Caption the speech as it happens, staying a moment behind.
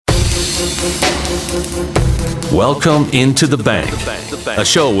Welcome into The Bank, a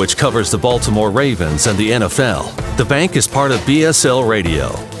show which covers the Baltimore Ravens and the NFL. The Bank is part of BSL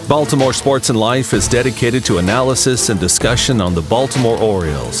Radio. Baltimore Sports and Life is dedicated to analysis and discussion on the Baltimore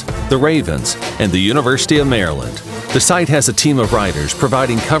Orioles, the Ravens, and the University of Maryland. The site has a team of writers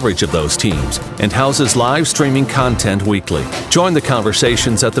providing coverage of those teams and houses live streaming content weekly. Join the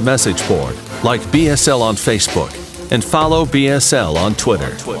conversations at the message board, like BSL on Facebook, and follow BSL on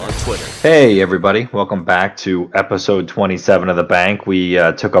Twitter. Hey everybody, welcome back to episode 27 of The Bank. We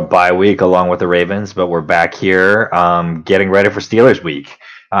took a bye week along with the Ravens, but we're back here getting ready for Steelers week.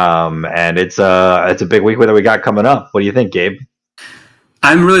 And it's a big week that we got coming up. What do you think, Gabe?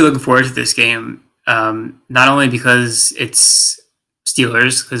 I'm really looking forward to this game, not only because it's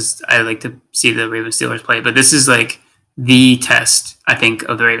Steelers, because I like to see the Ravens Steelers play, but this is like the test, I think,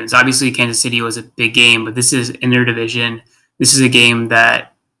 of the Ravens. Obviously, Kansas City was a big game, but this is interdivision. This is a game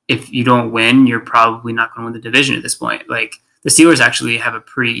that if you don't win, you're probably not going to win the division at this point. Like, the Steelers actually have a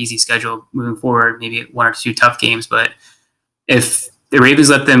pretty easy schedule moving forward, maybe one or two tough games, but if the Ravens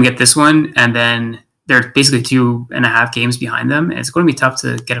let them get this one, and then they're basically 2.5 games behind them, it's going to be tough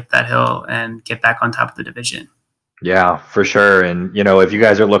to get up that hill and get back on top of the division. Yeah, for sure. And, if you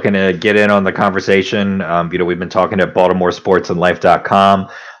guys are looking to get in on the conversation, we've been talking at BaltimoreSportsAndLife.com.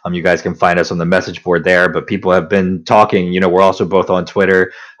 You guys can find us on the message board there, but people have been talking, we're also both on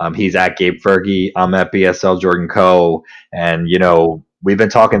Twitter. He's at Gabe Fergie. I'm at BSL Jordan Co. And, we've been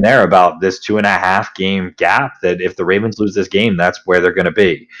talking there about this 2.5 game gap that if the Ravens lose this game, that's where they're going to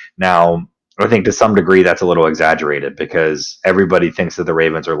be. Now, I think to some degree that's a little exaggerated because everybody thinks that the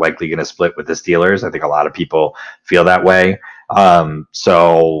Ravens are likely going to split with the Steelers. I think a lot of people feel that way.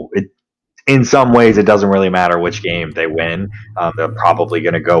 In some ways, it doesn't really matter which game they win. They're probably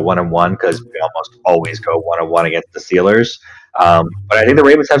going to go 1-1 because we almost always go 1-1 against the Steelers. But I think the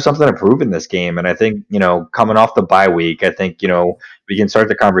Ravens have something to prove in this game. And I think, coming off the bye week, I think, we can start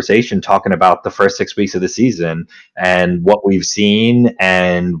the conversation talking about the first 6 weeks of the season and what we've seen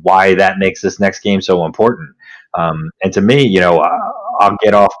and why that makes this next game so important. And to me, I'll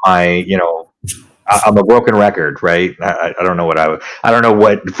get off my, I'm a broken record, right? I don't know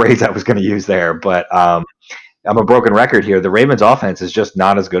what phrase I was going to use there, but I'm a broken record here. The Ravens offense is just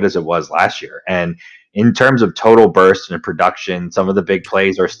not as good as it was last year. And in terms of total burst and production, some of the big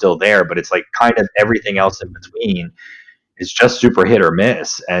plays are still there, but it's like kind of everything else in between is just super hit or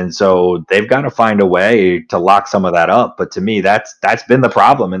miss. And so they've got to find a way to lock some of that up. But to me, that's been the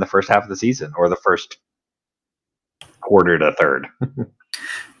problem in the first half of the season, or the first quarter to third.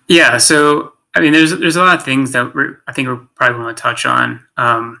 Yeah. So, I mean, there's a lot of things that I think we're probably going to touch on.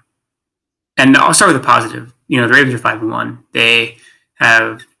 And I'll start with the positive. The Ravens are 5-1.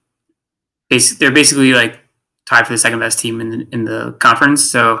 They're basically like tied for the second best team in the conference.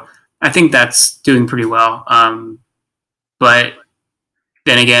 So I think that's doing pretty well. But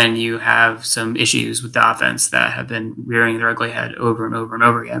then again, you have some issues with the offense that have been rearing their ugly head over and over and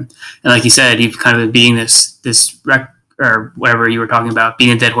over again. And like you said, you've kind of been beating this wreck, or whatever you were talking about, being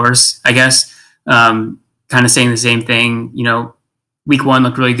a dead horse, I guess. Kind of saying the same thing. Week 1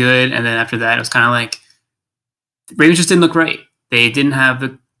 looked really good, and then after that, it was kind of like the Ravens just didn't look right. They didn't have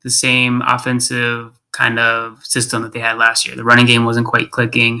the same offensive kind of system that they had last year. The running game wasn't quite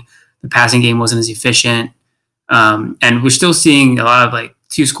clicking. The passing game wasn't as efficient. And we're still seeing a lot of like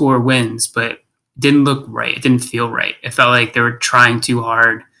 2-score wins, but it didn't look right. It didn't feel right. It felt like they were trying too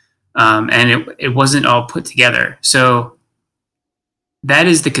hard, and it wasn't all put together. So that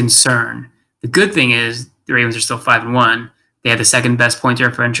is the concern. The good thing is the Ravens are still 5-1. They had the second best point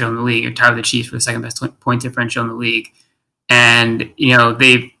differential in the league. They're tied with the Chiefs for the second best point differential in the league. And,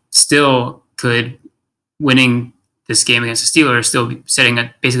 they still could, winning this game against the Steelers, still be sitting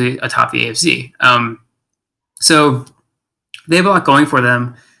at basically atop the AFC. So they have a lot going for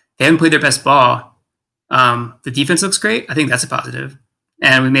them. They haven't played their best ball. The defense looks great. I think that's a positive.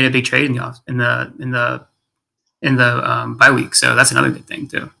 And we made a big trade in the bye week. So that's another good thing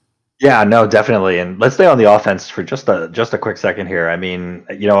too. Yeah, no, definitely. And let's stay on the offense for just a quick second here. I mean,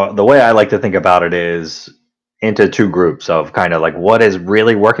 the way I like to think about it is into two groups of kind of like what is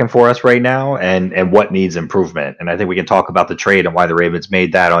really working for us right now and what needs improvement. And I think we can talk about the trade and why the Ravens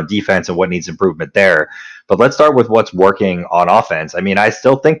made that on defense and what needs improvement there. But let's start with what's working on offense. I mean, I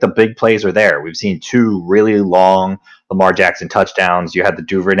still think the big plays are there. We've seen 2 really long Lamar Jackson touchdowns. You had the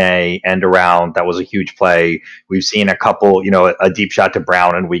Duvernay end around. That was a huge play. We've seen a couple, a deep shot to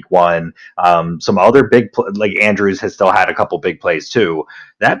Brown in week 1. Some other big, like Andrews has still had a couple big plays too.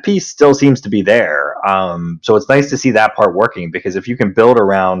 That piece still seems to be there. So it's nice to see that part working, because if you can build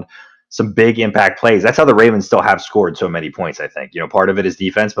around some big impact plays. That's how the Ravens still have scored so many points. I think part of it is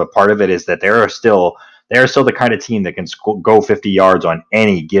defense, but part of it is that they're still the kind of team that can go 50 yards on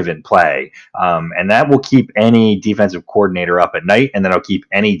any given play, and that will keep any defensive coordinator up at night, and then it'll keep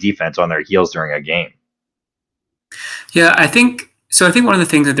any defense on their heels during a game. Yeah, I think so. I think one of the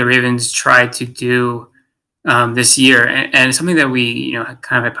things that the Ravens tried to do this year, and something that we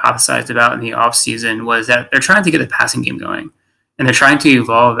kind of hypothesized about in the offseason, was that they're trying to get the passing game going, and they're trying to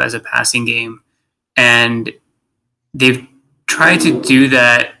evolve as a passing game, and they've tried to do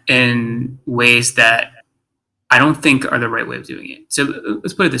that in ways that I don't think are the right way of doing it. So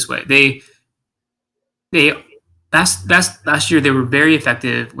let's put it this way: they last year they were very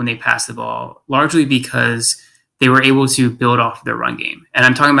effective when they passed the ball, largely because they were able to build off their run game, and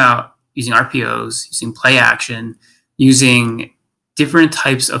I'm talking about using RPOs, using play action, using different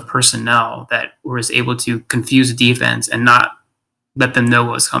types of personnel that was able to confuse the defense and not let them know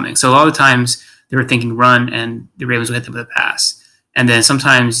what was coming. So a lot of times they were thinking run, and the Ravens would hit them with a pass. And then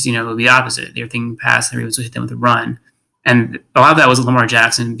sometimes, it would be the opposite. They were thinking pass, and the Ravens would hit them with a run. And a lot of that was Lamar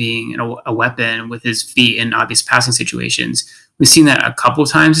Jackson being a weapon with his feet in obvious passing situations. We've seen that a couple of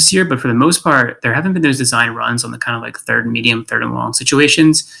times this year, but for the most part, there haven't been those design runs on the kind of like third and medium, third and long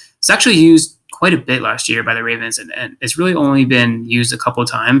situations. It's actually used quite a bit last year by the Ravens, and it's really only been used a couple of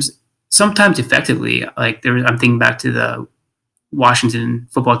times, sometimes effectively. Like I'm thinking back to the Washington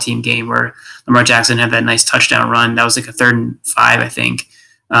football team game where Lamar Jackson had that nice touchdown run. That was like a 3rd and 5, I think.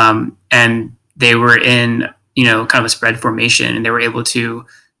 And they were in, kind of a spread formation, and they were able to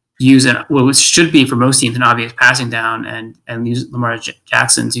use what should be for most teams an obvious passing down and use Lamar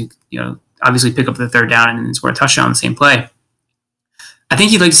Jackson to, obviously pick up the 3rd down and score a touchdown on the same play. I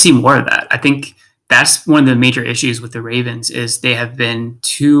think you'd like to see more of that. I think that's one of the major issues with the Ravens is they have been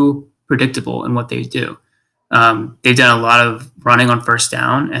too predictable in what they do. They've done a lot of running on first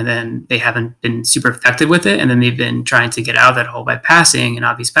down, and then they haven't been super effective with it. And then they've been trying to get out of that hole by passing in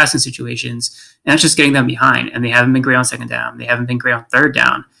obvious passing situations. And that's just getting them behind. And they haven't been great on 2nd down. They haven't been great on 3rd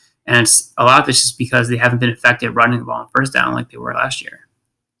down. And a lot of it's just because they haven't been effective running the ball on first down like they were last year.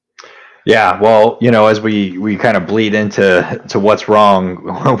 Yeah, well, as we kind of bleed into what's wrong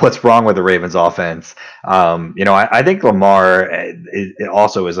with the Ravens offense, I think Lamar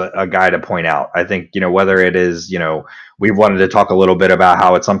also is a guy to point out. I think whether it is we wanted to talk a little bit about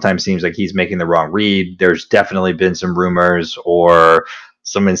how it sometimes seems like he's making the wrong read. There's definitely been some rumors or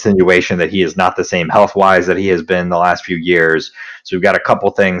some insinuation that he is not the same health-wise that he has been the last few years. So we've got a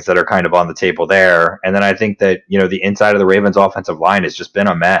couple things that are kind of on the table there. And then I think that, the inside of the Ravens offensive line has just been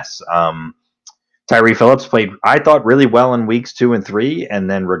a mess. Tyree Phillips played, I thought, really well in weeks 2 and 3, and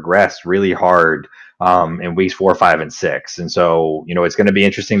then regressed really hard in weeks 4, 5, and 6. And so, it's going to be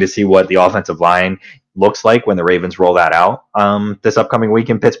interesting to see what the offensive line looks like when the Ravens roll that out this upcoming week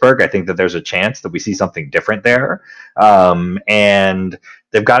in Pittsburgh. I think that there's a chance that we see something different there. And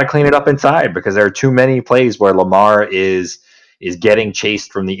they've got to clean it up inside because there are too many plays where Lamar is getting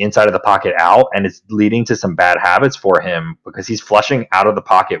chased from the inside of the pocket out, and it's leading to some bad habits for him because he's flushing out of the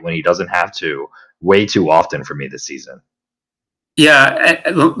pocket when he doesn't have to way too often for me this season. Yeah,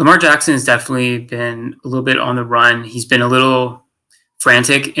 Lamar Jackson has definitely been a little bit on the run. He's been a little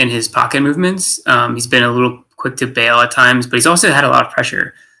frantic in his pocket movements. He's been a little quick to bail at times, but he's also had a lot of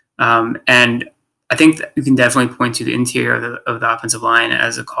pressure. And I think that you can definitely point to the interior of the offensive line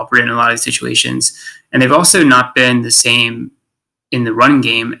as a culprit in a lot of these situations. And they've also not been the same in the running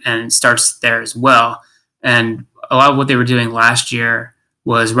game, and it starts there as well. And a lot of what they were doing last year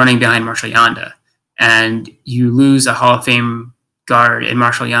was running behind Marshall Yanda. And you lose a Hall of Fame guard in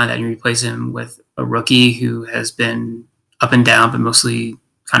Marshall Yanda, and you replace him with a rookie who has been up and down, but mostly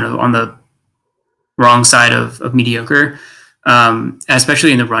kind of on the wrong side of mediocre.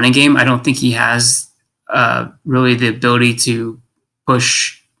 Especially in the running game, I don't think he has really the ability to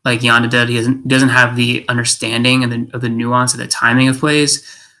push like Yanda did. He doesn't have the understanding of the nuance of the timing of plays.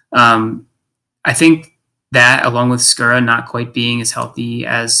 I think that, along with Skura not quite being as healthy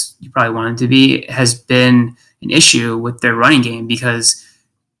as you probably want him to be, has been an issue with their running game, because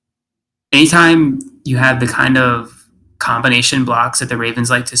anytime you have the kind of combination blocks that the Ravens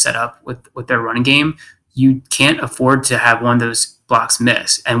like to set up with their running game, you can't afford to have one of those blocks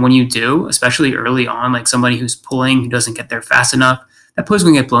miss. And when you do, especially early on, like somebody who's pulling, who doesn't get there fast enough, that play's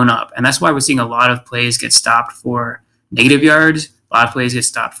going to get blown up. And that's why we're seeing a lot of plays get stopped for negative yards. A lot of plays get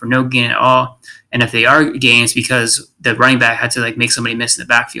stopped for no gain at all. And if they are gains, because the running back had to make somebody miss in the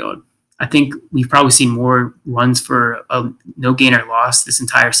backfield. I think we've probably seen more runs for a no gain or loss this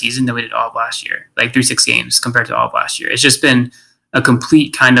entire season than we did all of last year, like through 6 games compared to all of last year. It's just been a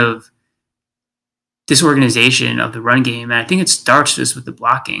complete kind of disorganization of the run game. And I think it starts just with the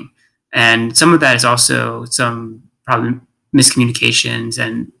blocking. And some of that is also some probably miscommunications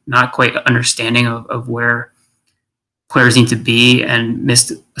and not quite understanding of where players need to be and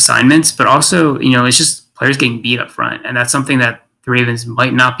missed assignments, but also, it's just players getting beat up front. And that's something that the Ravens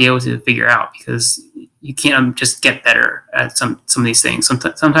might not be able to figure out because you can't just get better at some of these things.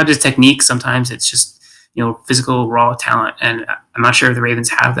 Sometimes it's technique, sometimes it's just, physical raw talent. And I'm not sure if the Ravens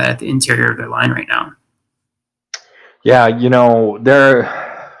have that at the interior of their line right now. Yeah, there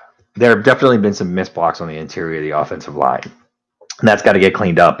have definitely been some missed blocks on the interior of the offensive line. And that's got to get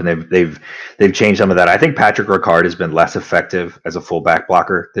cleaned up, and they've changed some of that. I think Patrick Ricard has been less effective as a fullback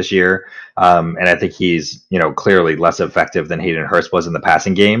blocker this year, and I think he's clearly less effective than Hayden Hurst was in the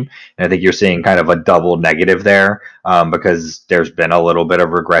passing game. And I think you're seeing kind of a double negative there because there's been a little bit of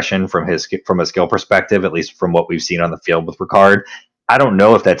regression from a skill perspective, at least from what we've seen on the field with Ricard. I don't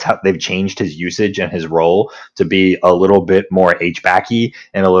know if that's how they've changed his usage and his role to be a little bit more H-backy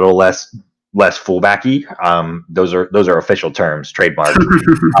and a little less fullbacky. Those are official terms, trademark.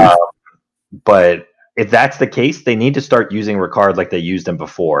 But if that's the case, they need to start using Ricard like they used him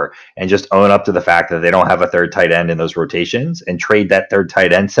before and just own up to the fact that they don't have a third tight end in those rotations and trade that third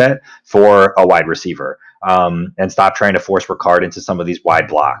tight end set for a wide receiver. And stop trying to force Ricard into some of these wide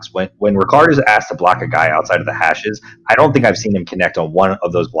blocks. When Ricard is asked to block a guy outside of the hashes, I don't think I've seen him connect on one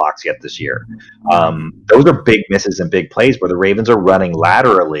of those blocks yet this year. Those are big misses and big plays where the Ravens are running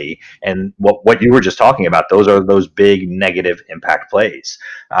laterally, and what you were just talking about, those are those big negative impact plays.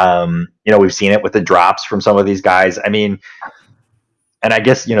 We've seen it with the drops from some of these guys. I mean, and I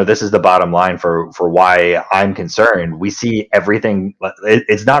guess this is the bottom line for why I'm concerned. We see everything.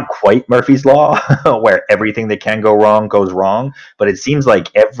 It's not quite Murphy's Law, where everything that can go wrong goes wrong. But it seems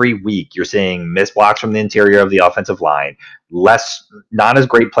like every week you're seeing missed blocks from the interior of the offensive line, not as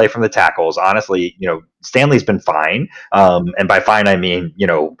great play from the tackles. Honestly, Stanley's been fine, and by fine I mean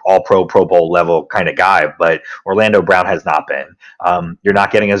all Pro Bowl level kind of guy. But Orlando Brown has not been. You're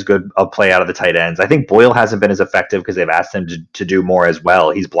not getting as good a play out of the tight ends. I think Boyle hasn't been as effective because they've asked him to do more as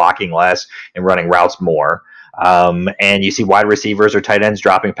well. He's blocking less and running routes more. And you see wide receivers or tight ends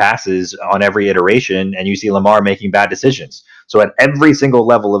dropping passes on every iteration, and you see Lamar making bad decisions. So at every single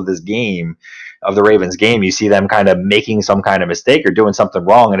level of this game, of the Ravens game, you see them kind of making some kind of mistake or doing something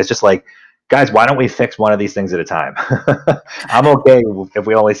wrong. And it's just like, guys, why don't we fix one of these things at a time? I'm okay if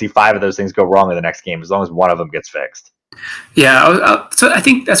we only see 5 of those things go wrong in the next game, as long as one of them gets fixed. Yeah, so I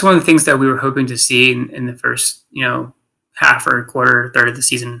think that's one of the things that we were hoping to see in the first, half or quarter, third of the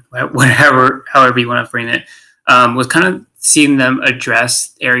season, however you want to frame it, was kind of seeing them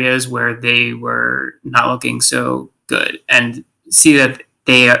address areas where they were not looking so good and see that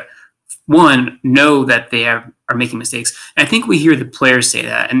they, know that they are making mistakes. And I think we hear the players say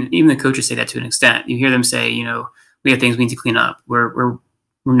that, and even the coaches say that to an extent. You hear them say, we have things we need to clean up. We're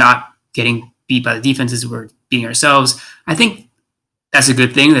not getting beat by the defenses. We're beating ourselves. I think that's a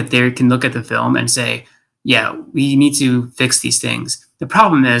good thing that they can look at the film and say, yeah, we need to fix these things. The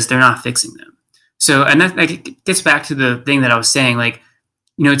problem is they're not fixing them. So, and that gets back to the thing that I was saying,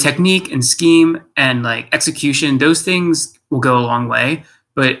 technique and scheme and execution, those things will go a long way.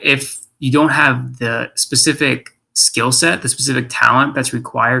 But if you don't have the specific skill set, the specific talent that's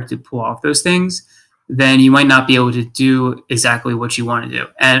required to pull off those things, then you might not be able to do exactly what you want to do.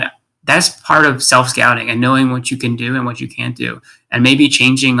 And that's part of self-scouting and knowing what you can do and what you can't do. And maybe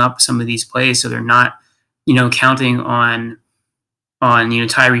changing up some of these plays so they're not, counting on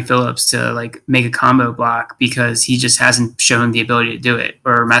Tyree Phillips to make a combo block because he just hasn't shown the ability to do it,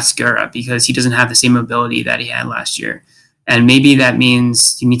 or Matt Segura because he doesn't have the same ability that he had last year. And maybe that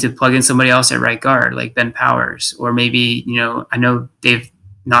means you need to plug in somebody else at right guard, like Ben Powers, or maybe, I know they've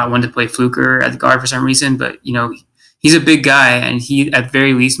not wanted to play Fluker at the guard for some reason, but, he's a big guy and he at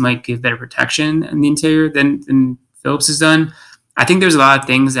very least might give better protection in the interior than Phillips has done. I think there's a lot of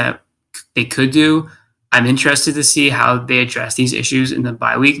things that they could do. I'm interested to see how they address these issues in the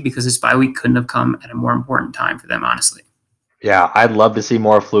bye week because this bye week couldn't have come at a more important time for them, honestly. Yeah, I'd love to see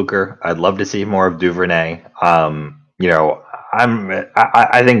more of Fluker. I'd love to see more of Duvernay. I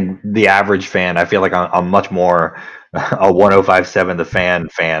think the average fan, I feel like I'm much more a 105.7 The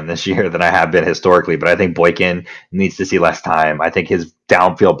fan this year than I have been historically, but I think Boykin needs to see less time. I think his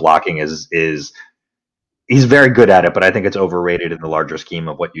downfield blocking is he's very good at it, but I think it's overrated in the larger scheme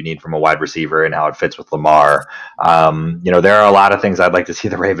of what you need from a wide receiver and how it fits with Lamar. There are a lot of things I'd like to see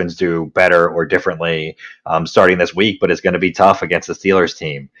the Ravens do better or differently starting this week, but it's going to be tough against the Steelers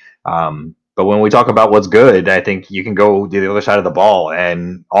team. But when we talk about what's good, I think you can go to the other side of the ball,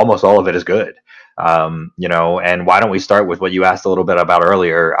 and almost all of it is good. And why don't we start with what you asked a little bit about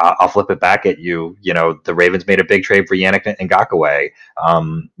earlier? I'll flip it back at you. The Ravens made a big trade for Yannick Ngakoue.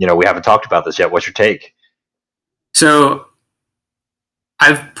 We haven't talked about this yet. What's your take? So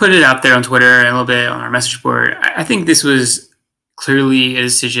I've put it out there on Twitter and a little bit on our message board. I think this was clearly a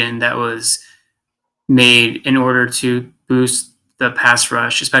decision that was made in order to boost the pass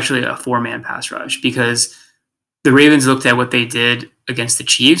rush, especially a 4-man pass rush, because the Ravens looked at what they did against the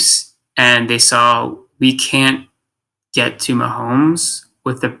Chiefs and they saw we can't get to Mahomes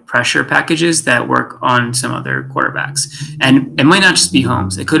with the pressure packages that work on some other quarterbacks. And it might not just be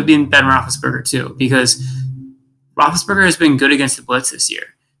Holmes. It could have been Ben Roethlisberger too, because Roethlisberger has been good against the blitz this year.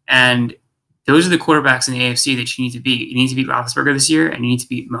 And those are the quarterbacks in the AFC that you need to beat. You need to beat Roethlisberger this year, and you need to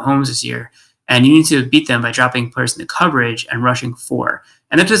beat Mahomes this year. And you need to beat them by dropping players into coverage and rushing 4.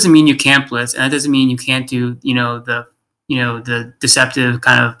 And that doesn't mean you can't blitz, and that doesn't mean you can't do, the deceptive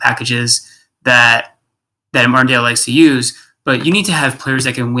kind of packages that Martindale likes to use. But you need to have players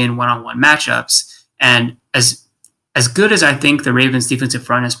that can win one-on-one matchups. And as good as I think the Ravens defensive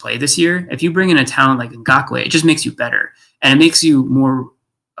front has played this year, if you bring in a talent like Ngakoue, it just makes you better. And it makes you more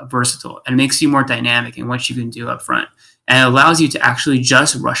versatile and makes you more dynamic in what you can do up front. And it allows you to actually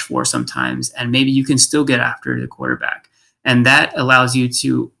just rush 4 sometimes, and maybe you can still get after the quarterback. And that allows you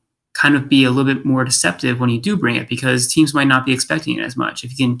to kind of be a little bit more deceptive when you do bring it, because teams might not be expecting it as much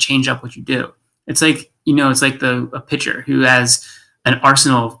if you can change up what you do. It's like, a pitcher who has an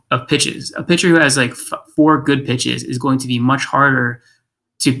arsenal of pitches. A pitcher who has like 4 good pitches is going to be much harder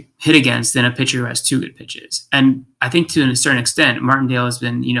to hit against than a pitcher who has 2 good pitches. And I think to a certain extent, Martindale has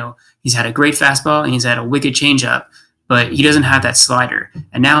been, he's had a great fastball and he's had a wicked changeup, but he doesn't have that slider.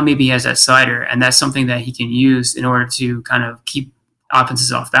 And now maybe he has that slider, and that's something that he can use in order to kind of keep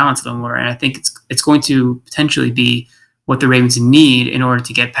offenses off balance a little more. And I think it's going to potentially be what the Ravens need in order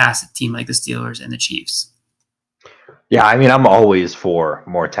to get past a team like the Steelers and the Chiefs. Yeah, I mean, I'm always for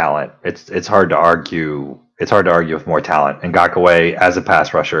more talent. It's hard to argue. It's hard to argue with more talent. And Ngakoue, as a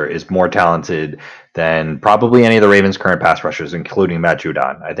pass rusher, is more talented than probably any of the Ravens' current pass rushers, including Matt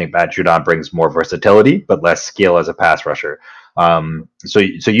Judon. I think Matt Judon brings more versatility, but less skill as a pass rusher. So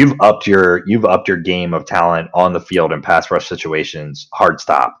you've upped your game of talent on the field in pass rush situations. Hard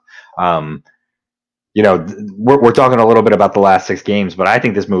stop. We're talking a little bit about the last 6 games, but I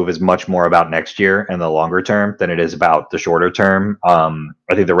think this move is much more about next year and the longer term than it is about the shorter term. I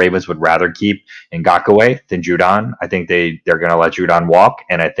think the Ravens would rather keep Ngakoue than Judon. I think they're going to let Judon walk,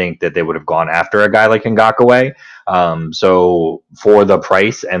 and I think that they would have gone after a guy like Ngakoue. So for the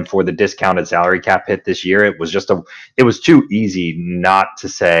price and for the discounted salary cap hit this year, it was too easy not to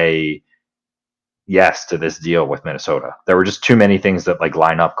say yes to this deal with Minnesota. There were just too many things that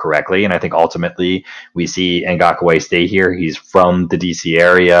line up correctly, and I think ultimately we see Ngakoue stay here. He's from the DC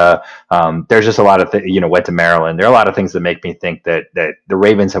area. There's just a lot of went to Maryland. There are a lot of things that make me think that the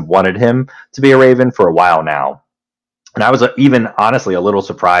Ravens have wanted him to be a Raven for a while now. And I was even honestly a little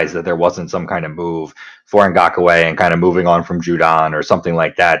surprised that there wasn't some kind of move for Ngakoue and kind of moving on from Judon or something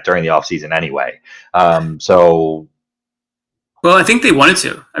like that during the offseason anyway. Well, I think they wanted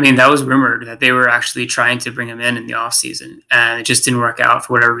to. I mean, that was rumored that they were actually trying to bring him in the offseason, and it just didn't work out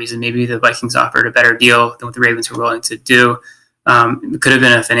for whatever reason. Maybe the Vikings offered a better deal than what the Ravens were willing to do. It could have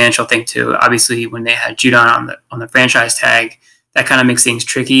been a financial thing too. Obviously, when they had Judon on the franchise tag, that kind of makes things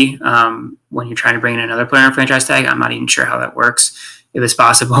tricky when you're trying to bring in another player on franchise tag. I'm not even sure how that works, if it's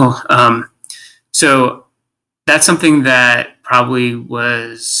possible. So that's something that probably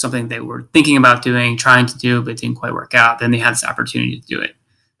was something they were thinking about doing, trying to do, but didn't quite work out. Then they had this opportunity to do it.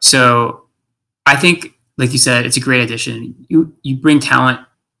 So I think, like you said, it's a great addition. You bring talent,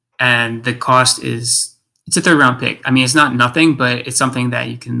 and the cost it's a 3rd-round pick. I mean, it's not nothing, but it's something that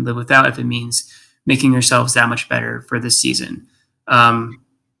you can live without if it means making yourselves that much better for this season.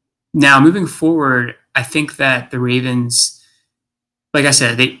 Now, moving forward, I think that the Ravens, like I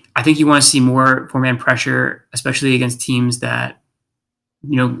said, I think you want to see more 4-man pressure, especially against teams that,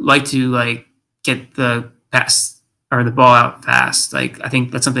 like to get the pass or the ball out fast. I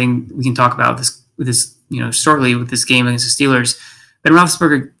think that's something we can talk about with this shortly with this game against the Steelers. Ben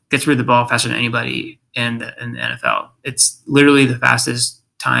Roethlisberger gets rid of the ball faster than anybody in the NFL. It's literally the fastest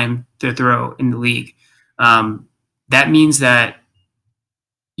time to throw in the league. That means that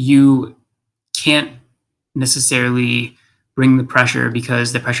you can't necessarily bring the pressure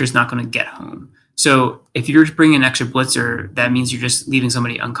because the pressure is not going to get home. So if you're bringing an extra blitzer, that means you're just leaving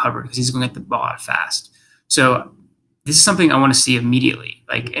somebody uncovered because he's going to get the ball out fast. So this is something I want to see immediately.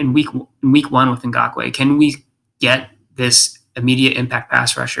 In week 1 with Ngakoue, can we get this immediate impact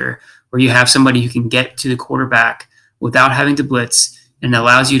pass rusher where you have somebody who can get to the quarterback without having to blitz, and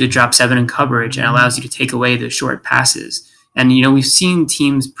allows you to drop 7 in coverage and allows you to take away the short passes. And, we've seen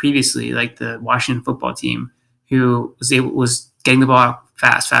teams previously, like the Washington football team, who was getting the ball out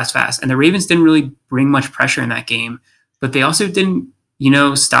fast. And the Ravens didn't really bring much pressure in that game, but they also didn't,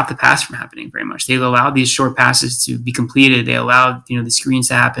 stop the pass from happening very much. They allowed these short passes to be completed. They allowed, the screens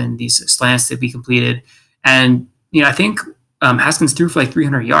to happen, these slants to be completed. And, I think Haskins threw for like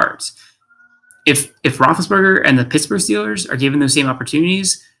 300 yards. If Roethlisberger and the Pittsburgh Steelers are given those same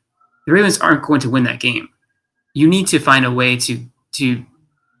opportunities, the Ravens aren't going to win that game. You need to find a way to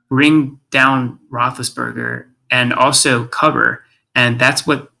bring down Roethlisberger and also cover, and that's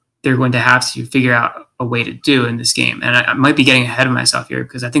what they're going to have to figure out a way to do in this game. And I might be getting ahead of myself here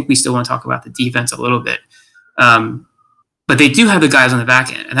because I think we still want to talk about the defense a little bit. But they do have the guys on the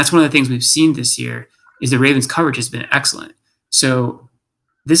back end, and that's one of the things we've seen this year is the Ravens' coverage has been excellent. So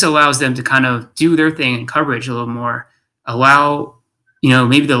this allows them to kind of do their thing in coverage a little more, allow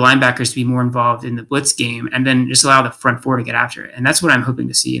maybe the linebackers to be more involved in the blitz game, and then just allow the front four to get after it. And that's what I'm hoping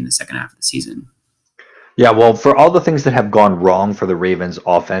to see in the second half of the season. Yeah, well, for all the things that have gone wrong for the Ravens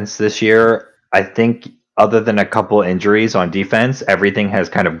offense this year, I think other than a couple injuries on defense, everything has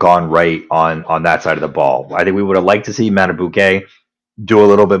kind of gone right on that side of the ball. I think we would have liked to see Matabuke do a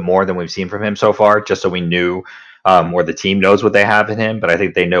little bit more than we've seen from him so far, just so we knew or the team knows what they have in him, but I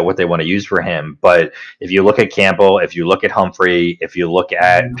think they know what they want to use for him. But if you look at Campbell, if you look at Humphrey, if you look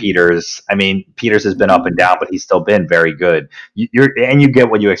at Peters, I mean, Peters has been up and down, but he's still been very good. You get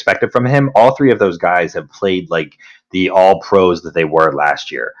what you expected from him. All three of those guys have played like the all pros that they were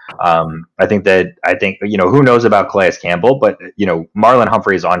last year. I think who knows about Calais Campbell, but Marlon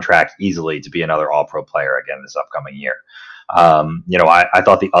Humphrey is on track easily to be another all pro player again this upcoming year. I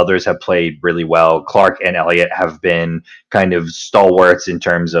thought the others have played really well. Clark and Elliott have been kind of stalwarts in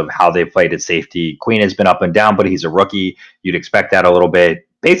terms of how they played at safety. Queen has been up and down, but he's a rookie. You'd expect that a little bit.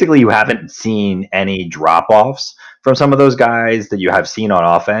 Basically, you haven't seen any drop-offs from some of those guys that you have seen on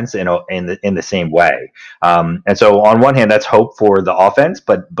offense in the same way. And so on one hand, that's hope for the offense,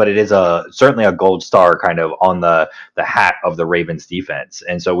 but it is certainly a gold star kind of on the hat of the Ravens defense.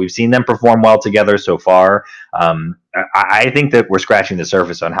 And so we've seen them perform well together so far. I think that we're scratching the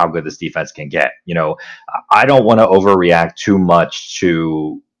surface on how good this defense can get. I don't want to overreact too much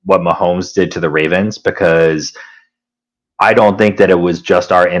to what Mahomes did to the Ravens because I don't think that it was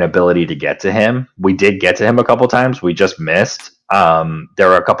just our inability to get to him. We did get to him a couple times. We just missed. There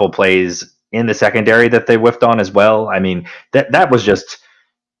were a couple plays in the secondary that they whiffed on as well. I mean, that was just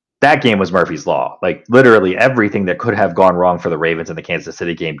that game was Murphy's Law. Like literally everything that could have gone wrong for the Ravens in the Kansas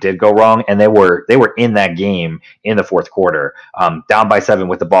City game did go wrong, and they were in that game in the fourth quarter, down by 7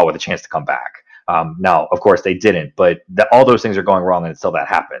 with the ball with a chance to come back. Now, of course, they didn't, but all those things are going wrong, and still that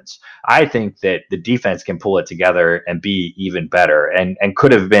happens. I think that the defense can pull it together and be even better, and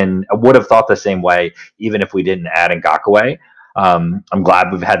would have thought the same way even if we didn't add Ngakoue. I'm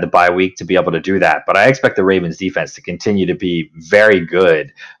glad we've had the bye week to be able to do that, but I expect the Ravens defense to continue to be very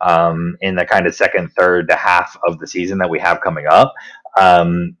good in the kind of second, third half of the season that we have coming up.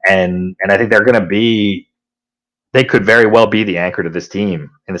 And I think they could very well be the anchor to this team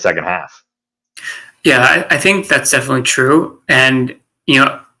in the second half. Yeah, I think that's definitely true. And,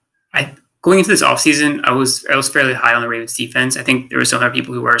 going into this offseason, I was fairly high on the Ravens defense. I think there were some other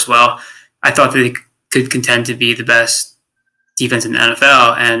people who were as well. I thought that they could contend to be the best defense in the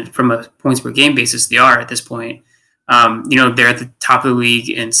NFL. And from a points per game basis, they are at this point. They're at the top of the league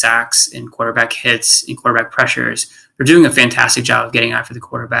in sacks, in quarterback hits, in quarterback pressures. They're doing a fantastic job of getting after the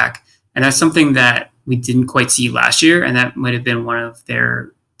quarterback. And that's something that we didn't quite see last year. And that might have been one of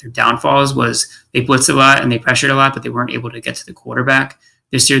their downfalls was they blitzed a lot and they pressured a lot, but they weren't able to get to the quarterback.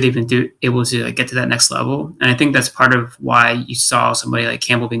 This year, they've been able to get to that next level. And I think that's part of why you saw somebody like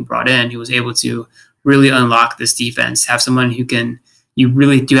Campbell being brought in, who was able to really unlock this defense, have someone you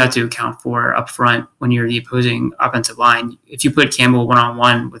really do have to account for up front when you're the opposing offensive line. If you put Campbell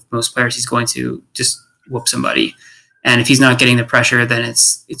one-on-one with most players, he's going to just whoop somebody. And if he's not getting the pressure, then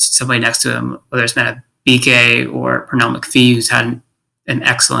it's somebody next to him, whether it's Matt BK or Pernell McPhee, who's had an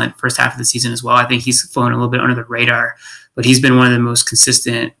excellent first half of the season as well. I think he's flown a little bit under the radar, but he's been one of the most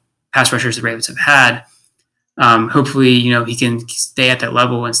consistent pass rushers the Ravens have had. Hopefully, he can stay at that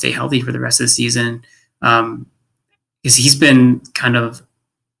level and stay healthy for the rest of the season. Because he's been kind of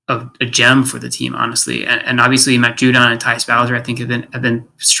a gem for the team, honestly. And obviously Matt Judon and Tyus Bowser, I think, have been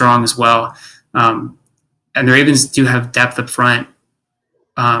strong as well. And the Ravens do have depth up front,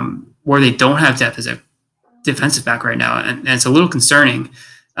 where they don't have depth as a defensive back right now. And it's a little concerning.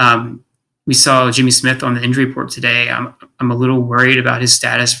 we saw Jimmy Smith on the injury report today. I'm a little worried about his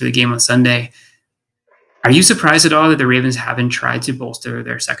status for the game on Sunday. Are you surprised at all that the Ravens haven't tried to bolster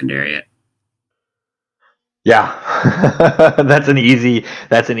their secondary yet? Yeah, that's an easy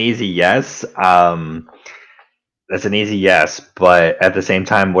yes. That's an easy yes, but at the same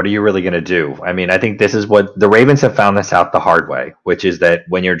time, what are you really going to do? I mean, I think this is what the Ravens have found this out the hard way, which is that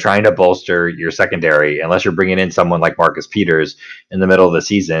when you're trying to bolster your secondary, unless you're bringing in someone like Marcus Peters in the middle of the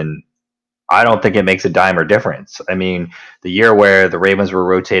season, I don't think it makes a dime or difference. I mean, the year where the Ravens were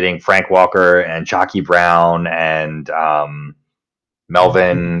rotating Frank Walker and Chalky Brown and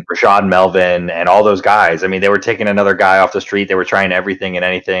Rashad Melvin, and all those guys. I mean, they were taking another guy off the street. They were trying everything and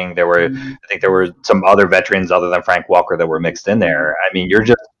anything. I think there were some other veterans other than Frank Walker that were mixed in there. I mean, you're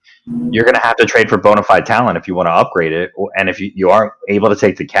going to have to trade for bona fide talent if you want to upgrade it. And if you aren't able to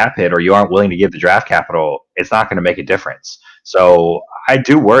take the cap hit or you aren't willing to give the draft capital, it's not going to make a difference. So I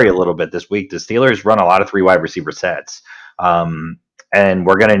do worry a little bit this week. The Steelers run a lot of 3 wide receiver sets. And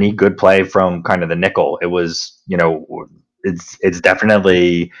we're going to need good play from kind of the nickel. It was, it's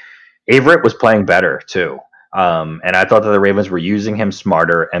definitely Averett was playing better too. And I thought that the Ravens were using him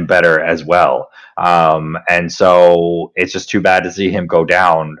smarter and better as well. And so it's just too bad to see him go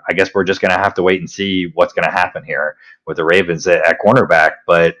down. I guess we're just going to have to wait and see what's going to happen here with the Ravens at cornerback.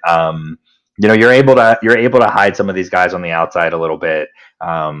 But you're able to hide some of these guys on the outside a little bit.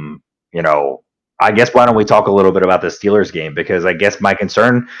 You know, I guess why don't we talk a little bit about the Steelers game, because I guess my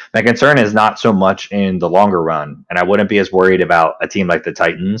concern is not so much in the longer run, and I wouldn't be as worried about a team like the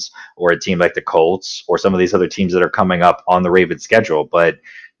Titans or a team like the Colts or some of these other teams that are coming up on the Ravens schedule, but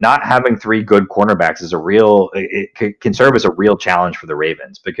not having 3 good cornerbacks is it can serve as a real challenge for the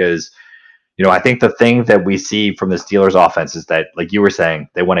Ravens, because I think the thing that we see from the Steelers offense is that, like you were saying,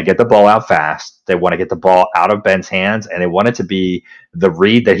 they want to get the ball out fast. They want to get the ball out of Ben's hands, and they want it to be the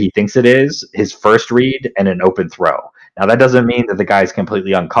read that he thinks it is, his first read, and an open throw. Now, that doesn't mean that the guy's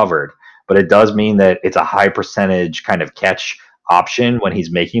completely uncovered, but it does mean that it's a high percentage kind of catch option when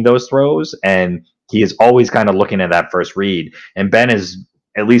he's making those throws, and he is always kind of looking at that first read. And Ben is,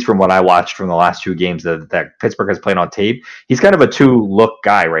 at least from what I watched from the last 2 games that Pittsburgh has played on tape, he's kind of a 2-look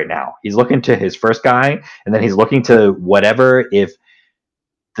guy right now. He's looking to his first guy, and then he's looking to whatever. If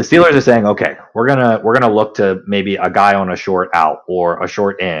the Steelers are saying, okay, we're gonna look to maybe a guy on a short out or a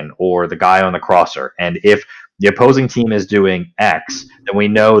short in or the guy on the crosser, and if the opposing team is doing X, then we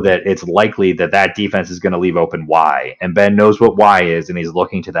know that it's likely that defense is going to leave open Y, and Ben knows what Y is, and he's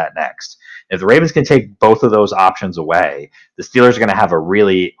looking to that next. If the Ravens can take both of those options away, the Steelers are going to have a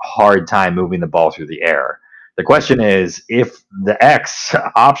really hard time moving the ball through the air. The question is, if the X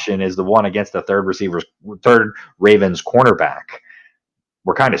option is the one against the third Ravens cornerback,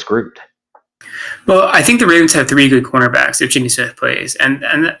 we're kind of screwed. Well, I think the Ravens have 3 good cornerbacks if Jimmy Smith plays, and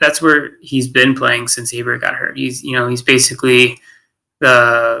that's where he's been playing since Averett got hurt. He's basically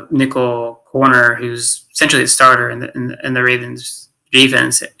the nickel corner who's essentially the starter in the Ravens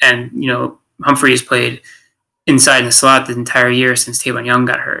defense, and Humphreys played inside in the slot the entire year since Tavon Young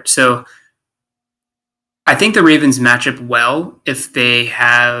got hurt. So I think the Ravens match up well if they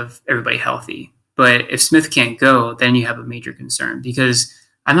have everybody healthy. But if Smith can't go, then you have a major concern, because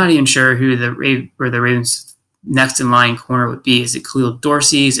I'm not even sure who the Ravens next in line corner would be. Is it Khalil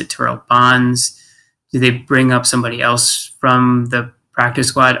Dorsey? Is it Terrell Bonds? Do they bring up somebody else from the practice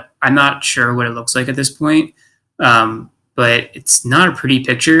squad? I'm not sure what it looks like at this point. But it's not a pretty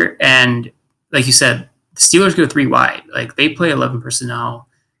picture. And like you said, the Steelers go 3 wide. Like, they play 11 personnel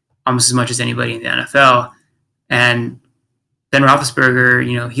almost as much as anybody in the NFL. And Ben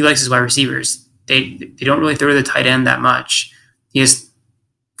Roethlisberger, he likes his wide receivers. They don't really throw the tight end that much. He has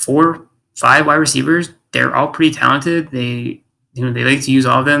 4, 5 wide receivers. They're all pretty talented. They like to use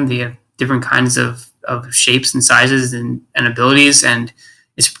all of them. They have different kinds of shapes and sizes and abilities, and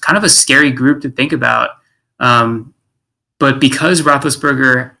it's kind of a scary group to think about. But because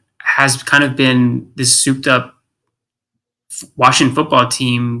Roethlisberger has kind of been this souped-up Washington football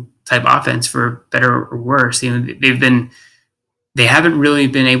team type offense, for better or worse, they haven't really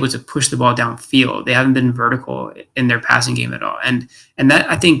been able to push the ball downfield. They haven't been vertical in their passing game at all, and that,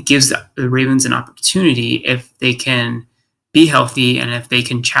 I think, gives the Ravens an opportunity if they can be healthy and if they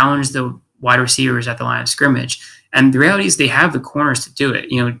can challenge the wide receivers at the line of scrimmage. And the reality is they have the corners to do it.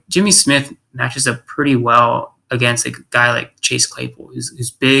 Jimmy Smith matches up pretty well against a guy like Chase Claypool,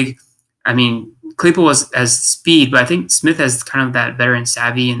 who's big. I mean, Claypool has speed, but I think Smith has kind of that veteran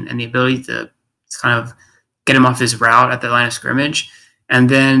savvy and the ability to kind of get him off his route at the line of scrimmage. And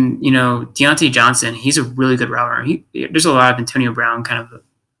then, Deontay Johnson, he's a really good router. There's a lot of Antonio Brown kind of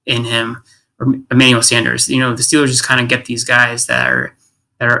in him, or Emmanuel Sanders. The Steelers just kind of get these guys that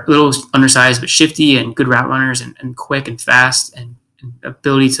that are a little undersized but shifty and good route runners and quick and fast and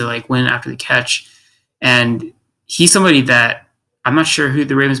ability to like win after the catch. And he's somebody that I'm not sure who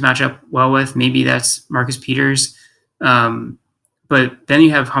the Ravens match up well with. Maybe that's Marcus Peters. But then you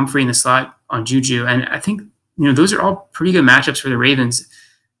have Humphrey in the slot on Juju. And I think, those are all pretty good matchups for the Ravens.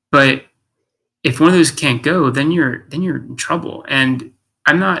 But if one of those can't go, then you're in trouble. And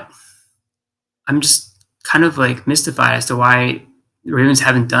I'm just kind of like mystified as to why the Ravens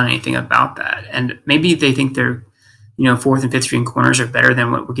haven't done anything about that. And maybe they think their, fourth and fifth string corners are better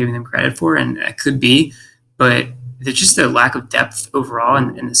than what we're giving them credit for. And it could be, but there's just a lack of depth overall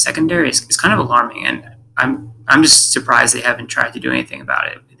in the secondary is kind of alarming. And I'm just surprised they haven't tried to do anything about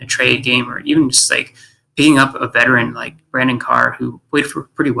it in a trade game or even just like picking up a veteran like Brandon Carr, who played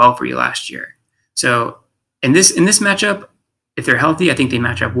pretty well for you last year. So in this matchup, if they're healthy, I think they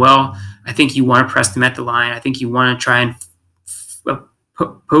match up well. I think you want to press them at the line. I think you want to try and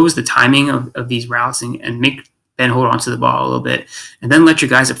pose the timing of these routes and make Ben hold on to the ball a little bit, and then let your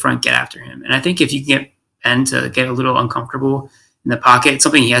guys up front get after him. And I think if you can get Ben to get a little uncomfortable in the pocket,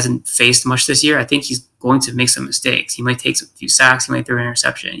 something he hasn't faced much this year, I think he's going to make some mistakes. He might take a few sacks. He might throw an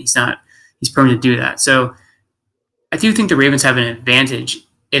interception. He's prone to do that. So I do think the Ravens have an advantage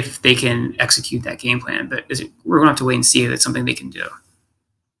if they can execute that game plan. But we're going to have to wait and see if it's something they can do.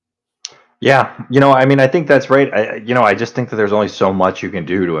 Yeah, I think that's right. I just think that there's only so much you can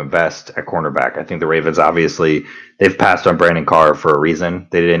do to invest at cornerback. I think the Ravens, obviously, they've passed on Brandon Carr for a reason.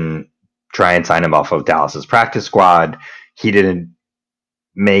 They didn't try and sign him off of Dallas's practice squad. He didn't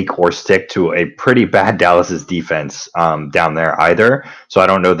make or stick to a pretty bad Dallas's defense down there either. So I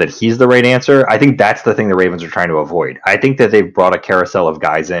don't know that he's the right answer. I think that's the thing the Ravens are trying to avoid. I think that they've brought a carousel of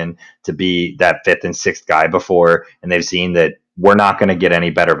guys in to be that fifth and sixth guy before, and they've seen that we're not going to get any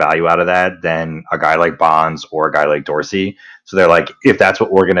better value out of that than a guy like Bonds or a guy like Dorsey. So they're like, if that's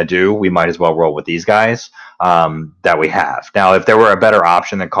what we're going to do, we might as well roll with these guys that we have. Now, if there were a better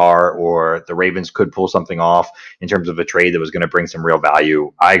option than Carr, or the Ravens could pull something off in terms of a trade that was going to bring some real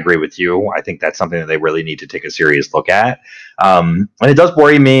value, I agree with you. I think that's something that they really need to take a serious look at. And it does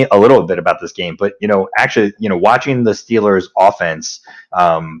worry me a little bit about this game. But, actually, watching the Steelers offense,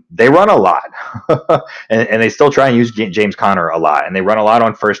 they run a lot. and they still try and use James Conner a lot. And they run a lot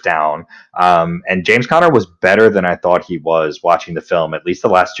on first down. And James Conner was better than I thought he was watching the film, at least the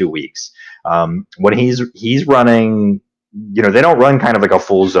last 2 weeks. When he's running, they don't run kind of like a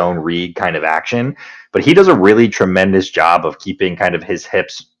full zone read kind of action, but he does a really tremendous job of keeping kind of his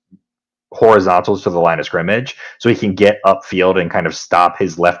hips horizontals to the line of scrimmage, so he can get upfield and kind of stop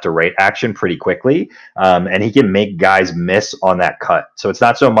his left to right action pretty quickly. And he can make guys miss on that cut. So it's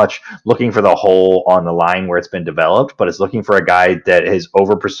not so much looking for the hole on the line where it's been developed, but it's looking for a guy that is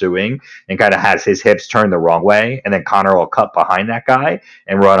over pursuing and kind of has his hips turned the wrong way. And then Connor will cut behind that guy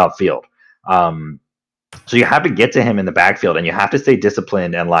and run upfield. So you have to get to him in the backfield, and you have to stay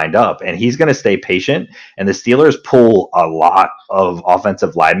disciplined and lined up, and he's going to stay patient. And the Steelers pull a lot of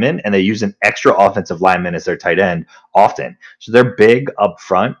offensive linemen, and they use an extra offensive lineman as their tight end often. So they're big up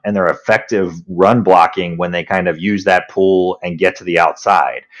front, and they're effective run blocking when they kind of use that pull and get to the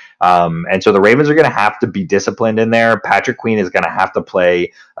outside. And so the Ravens are going to have to be disciplined in there. Patrick Queen is going to have to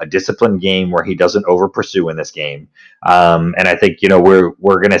play a disciplined game where he doesn't over pursue in this game. And I think, we're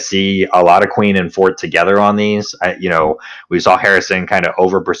going to see a lot of Queen and Fort together on these. We saw Harrison kind of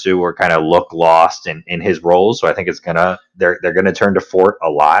over pursue or kind of look lost in his roles. So I think they're going to turn to Fort a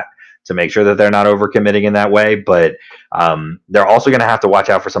lot to make sure that they're not overcommitting in that way. But they're also going to have to watch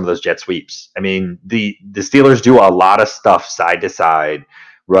out for some of those jet sweeps. I mean, the Steelers do a lot of stuff side to side,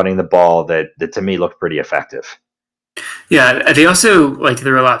 running the ball that to me looked pretty effective. Yeah, they also like to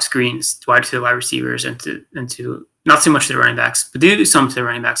throw a lot of screens wide to the wide receivers and to not so much to the running backs, but they do some to the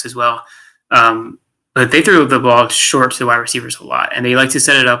running backs as well. But they throw the ball short to the wide receivers a lot, and they like to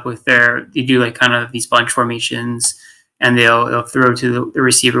set it up with they do like kind of these bunch formations, and they'll throw to the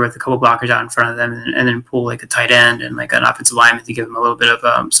receiver with a couple blockers out in front of them, and then pull like a tight end and like an offensive lineman to give them a little bit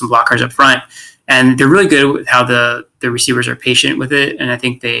of some blockers up front. And they're really good with how the receivers are patient with it, and I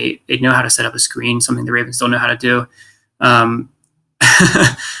think they know how to set up a screen, something the Ravens don't know how to do. I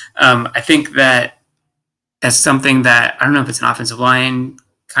think that's something that I don't know if it's an offensive line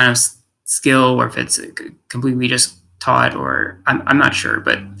kind of skill or if it's completely just taught, or I'm not sure.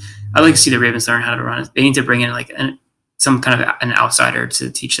 But I like to see the Ravens learn how to run. They need to bring in like some kind of an outsider to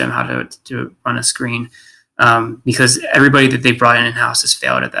teach them how to run a screen, because everybody that they brought in-house has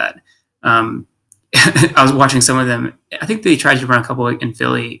failed at that. I was watching some of them. I think they tried to run a couple in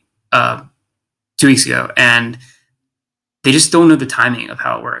Philly 2 weeks ago, and they just don't know the timing of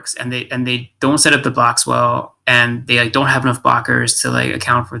how it works, and they don't set up the blocks well, and they don't have enough blockers to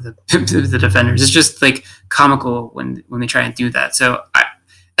account for the the defenders. It's just comical when they try and do that. So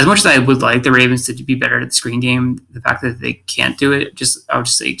as much as I would like the Ravens to be better at the screen game, the fact that they can't do it, I would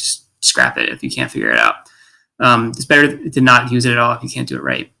just say just scrap it if you can't figure it out. It's better to not use it at all if you can't do it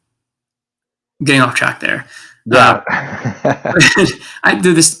right. I'm getting off track there. Yeah. But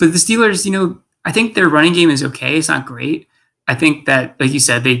the Steelers, I think their running game is okay. It's not great. I think that, like you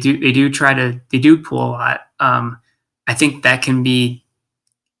said, they do pull a lot. I think that can be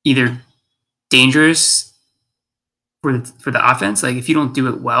either dangerous for the offense. Like if you don't do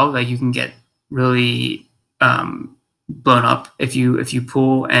it well, you can get really blown up if you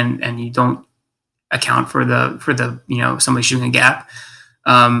pull and you don't account for the somebody shooting a gap.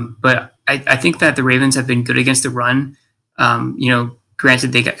 But I think that the Ravens have been good against the run.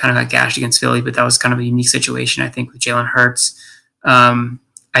 Granted, they kind of got gashed against Philly, but that was kind of a unique situation, I think, with Jalen Hurts. I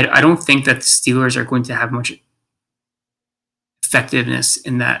don't think that the Steelers are going to have much effectiveness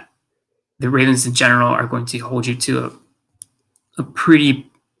in that. The Ravens in general are going to hold you to a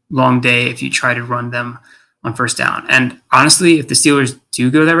pretty long day if you try to run them on first down. And honestly, if the Steelers do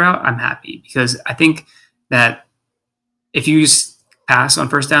go that route, I'm happy, because I think that if you just pass on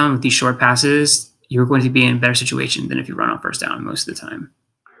first down with these short passes, you're going to be in a better situation than if you run on first down most of the time.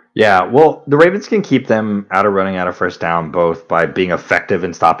 Yeah, well, the Ravens can keep them out of running out of first down both by being effective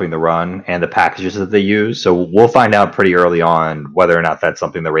in stopping the run and the packages that they use. So we'll find out pretty early on whether or not that's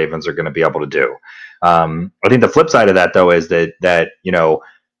something the Ravens are going to be able to do. I think the flip side of that, though, is that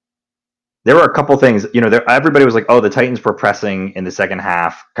there were a couple things. Everybody was like, "Oh, the Titans were pressing in the second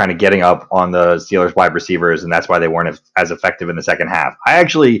half, kind of getting up on the Steelers wide receivers, and that's why they weren't as effective in the second half."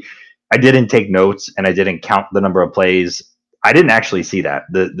 I didn't take notes and I didn't count the number of plays. I didn't actually see that.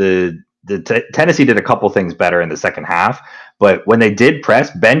 Tennessee did a couple things better in the second half, but when they did press,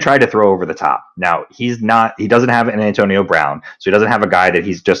 Ben tried to throw over the top. Now he doesn't have an Antonio Brown, so he doesn't have a guy that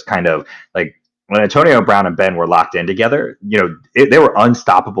he's just kind of like. When Antonio Brown and Ben were locked in together, they were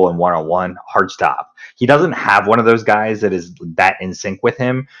unstoppable in one-on-one, hard stop. He doesn't have one of those guys that is that in sync with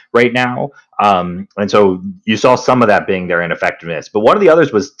him right now. And so you saw some of that being their ineffectiveness. But one of the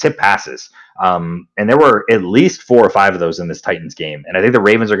others was tip passes. And there were at least 4 or 5 of those in this Titans game. And I think the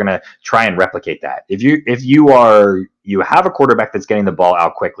Ravens are going to try and replicate that. If you have a quarterback that's getting the ball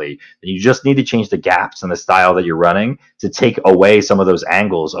out quickly, then you just need to change the gaps in the style that you're running to take away some of those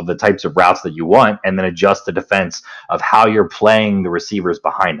angles of the types of routes that you want, and then adjust the defense of how you're playing the receivers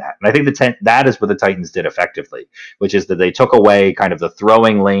behind that. And I think that is what the Titans did effectively, which is that they took away kind of the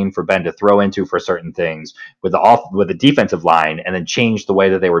throwing lane for Ben to throw into for certain things with the defensive line, and then changed the way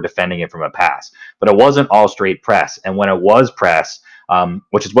that they were defending it from a pass. But it wasn't all straight press. And when it was press,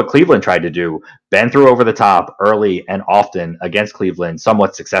 which is what Cleveland tried to do, Ben threw over the top early and often against Cleveland,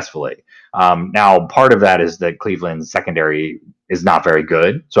 somewhat successfully. Now, part of that is that Cleveland's secondary is not very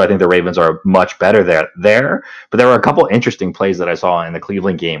good, so I think the Ravens are much better there. But there were a couple interesting plays that I saw in the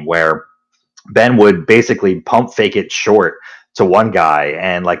Cleveland game where Ben would basically pump fake it short to one guy,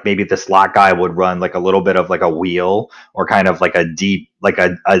 and maybe the slot guy would run a little bit of a wheel, or kind of a deep,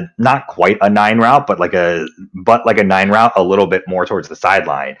 a not quite a 9 route, but like a 9 route a little bit more towards the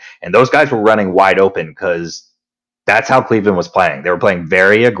sideline. And those guys were running wide open because that's how Cleveland was playing. They were playing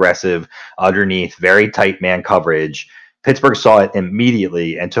very aggressive underneath, very tight man coverage. Pittsburgh saw it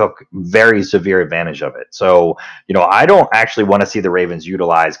immediately and took very severe advantage of it. So, I don't actually want to see the Ravens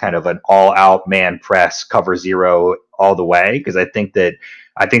utilize kind of an all-out man press, cover zero all the way, because I think that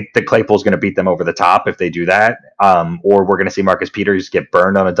Claypool's going to beat them over the top if they do that, or we're going to see Marcus Peters get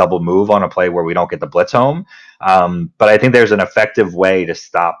burned on a double move on a play where we don't get the blitz home. But I think there's an effective way to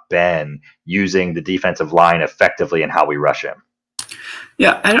stop Ben using the defensive line effectively in how we rush him.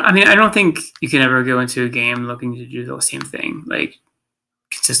 Yeah, I don't think you can ever go into a game looking to do the same thing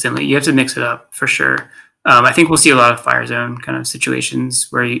consistently. You have to mix it up for sure. I think we'll see a lot of fire zone kind of situations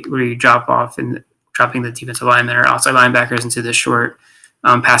where you drop off and dropping the defensive linemen or outside linebackers into the short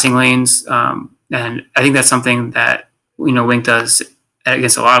passing lanes. And I think that's something that Wink does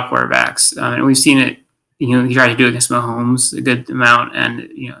against a lot of quarterbacks, and we've seen it. He tried to do it against Mahomes a good amount, and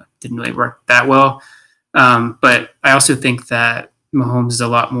didn't really work that well. But I also think that Mahomes is a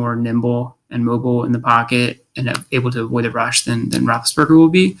lot more nimble and mobile in the pocket and able to avoid the rush than Roethlisberger will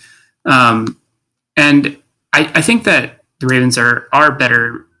be. And I think that the Ravens are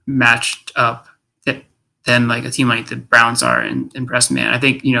better matched up than a team like the Browns are in press man. I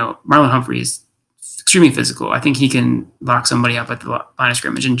think, Marlon Humphrey is extremely physical. I think he can lock somebody up at the line of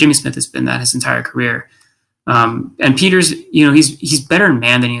scrimmage, and Jimmy Smith has been that his entire career. And Peters, he's better in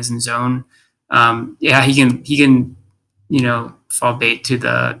man than he is in zone. He can fall bait to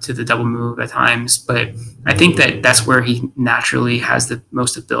the double move at times. But I think that's where he naturally has the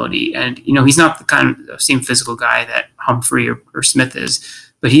most ability. And he's not the kind of same physical guy that Humphrey or Smith is,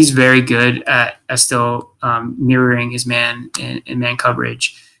 but he's very good at still mirroring his man in man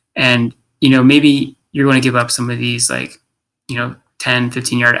coverage. And maybe you're going to give up some of these 10,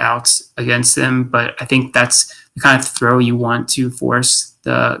 15-yard outs against them, but I think that's the kind of throw you want to force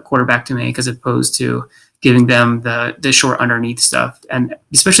the quarterback to make, as opposed to giving them the short underneath stuff. And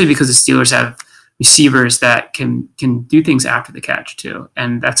especially because the Steelers have receivers that can do things after the catch too.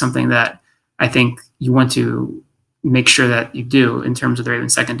 And that's something that I think you want to make sure that you do in terms of the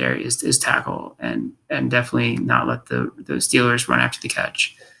Ravens secondary is tackle and definitely not let the Steelers run after the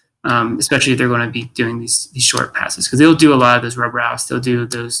catch. Especially if they're going to be doing these short passes, because they'll do a lot of those rub routes, they'll do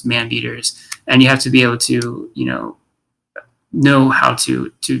those man beaters, and you have to be able to know how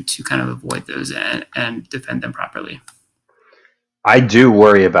to kind of avoid those and defend them properly. I do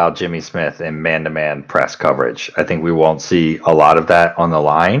worry about Jimmy Smith in man-to-man press coverage. I think we won't see a lot of that on the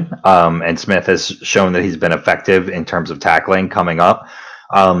line. And Smith has shown that he's been effective in terms of tackling coming up.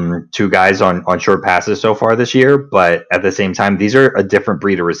 Two guys on short passes so far this year, but at the same time, these are a different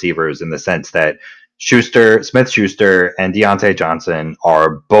breed of receivers in the sense that Smith-Schuster, and Deontay Johnson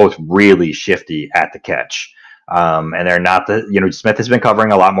are both really shifty at the catch. And they're not Smith has been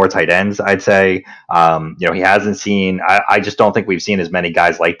covering a lot more tight ends, I'd say. He hasn't seen, I just don't think we've seen as many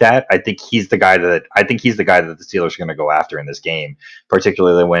guys like that. I think he's the guy that the Steelers are going to go after in this game,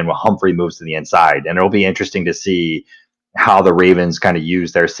 particularly when Humphrey moves to the inside. And it'll be interesting to see how the Ravens kind of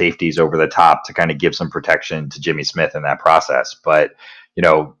use their safeties over the top to kind of give some protection to Jimmy Smith in that process. But,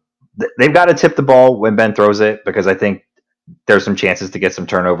 they've got to tip the ball when Ben throws it, because I think there's some chances to get some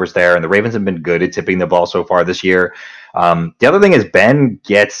turnovers there. And the Ravens have been good at tipping the ball so far this year. The other thing is Ben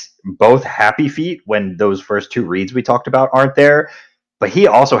gets both happy feet when those first two reads we talked about aren't there, but he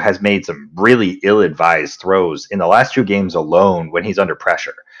also has made some really ill-advised throws in the last two games alone when he's under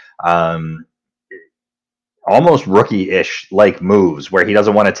pressure. Almost rookie-ish like moves where he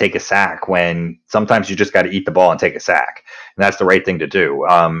doesn't want to take a sack, when sometimes you just got to eat the ball and take a sack. And that's the right thing to do.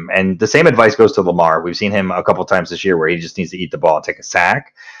 And the same advice goes to Lamar. We've seen him a couple times this year where he just needs to eat the ball and take a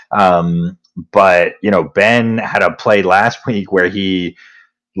sack. But Ben had a play last week where he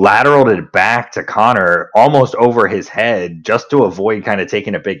lateraled it back to Connor almost over his head just to avoid kind of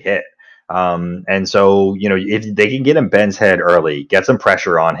taking a big hit. And so, if they can get in Ben's head early, get some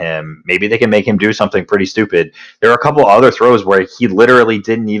pressure on him, maybe they can make him do something pretty stupid. There are a couple other throws where he literally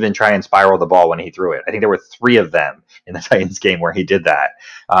didn't even try and spiral the ball when he threw it. I think there were 3 of them in the Titans game where he did that.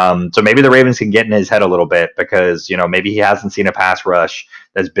 So maybe the Ravens can get in his head a little bit, because, maybe he hasn't seen a pass rush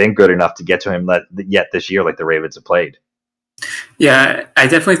that's been good enough to get to him yet this year like the Ravens have played. Yeah, I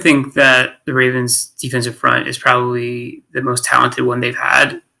definitely think that the Ravens defensive front is probably the most talented one they've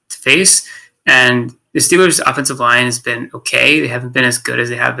had to face, and the Steelers offensive line has been okay. They haven't been as good as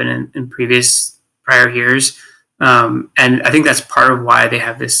they have been in prior years, and I think that's part of why they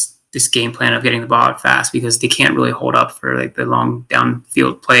have this game plan of getting the ball out fast, because they can't really hold up for the long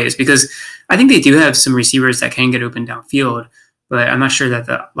downfield plays, because I think they do have some receivers that can get open downfield, but I'm not sure that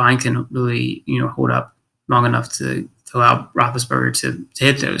the line can really hold up long enough to allow Roethlisberger to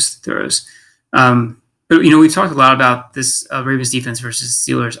hit those throws. But we've talked a lot about this Ravens defense versus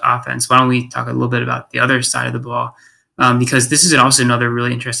Steelers offense. Why don't we talk a little bit about the other side of the ball? Because this is also another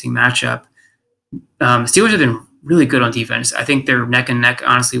really interesting matchup. Steelers have been really good on defense. I think they're neck and neck,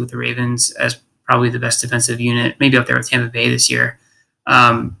 honestly, with the Ravens as probably the best defensive unit, maybe up there with Tampa Bay this year.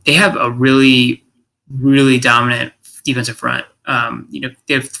 They have a really, really dominant defensive front.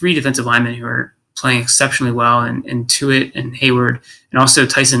 They have 3 defensive linemen who are playing exceptionally well, and Tuitt and Hayward, and also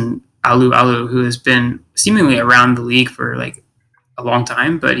Tyson Alu, who has been seemingly around the league for a long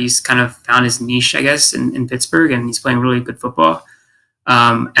time, but he's kind of found his niche, I guess, in Pittsburgh, and he's playing really good football.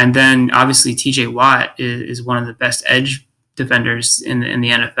 And then obviously TJ Watt is one of the best edge defenders in the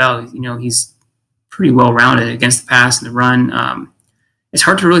NFL. He's pretty well rounded against the pass and the run. It's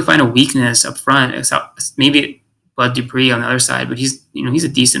hard to really find a weakness up front, except maybe Bud Dupree on the other side, but he's a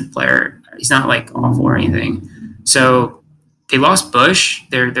decent player. He's not awful or anything. So they lost Bush,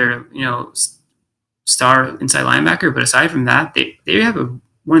 their star inside linebacker, but aside from that, they have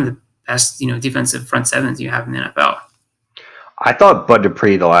one of the best defensive front sevens you have in the NFL. I thought Bud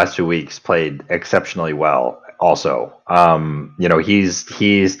Dupree the last 2 weeks played exceptionally well also.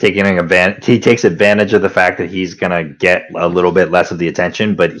 He's taking advantage. He takes advantage of the fact that he's gonna get a little bit less of the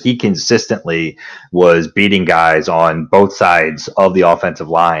attention, but he consistently was beating guys on both sides of the offensive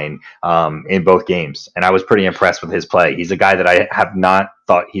line in both games, and I was pretty impressed with his play. He's a guy that I have not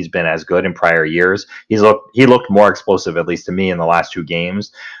thought he's been as good in prior years. He looked more explosive, at least to me, in the last two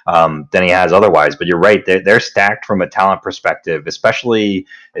games than he has otherwise. But you're right; they're stacked from a talent perspective, especially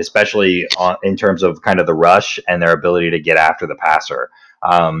in terms of kind of the rush and their ability to get after the passer.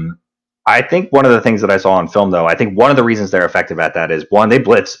 I think one of the things that I saw on film, though, I think one of the reasons they're effective at that is, one, they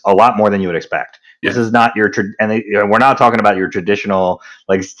blitz a lot more than you would expect. This is not your we're not talking about your traditional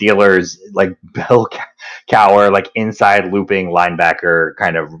like Steelers like Bill Cowher like inside looping linebacker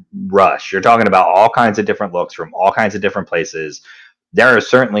kind of rush. You're talking about all kinds of different looks from all kinds of different places. There are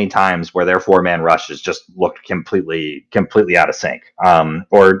certainly times where their 4-man rushes just looked completely out of sync,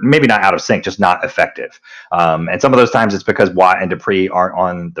 or maybe not out of sync, just not effective. And some of those times it's because Watt and Dupree aren't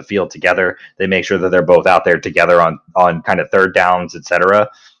on the field together. They make sure that they're both out there together on kind of third downs, etc.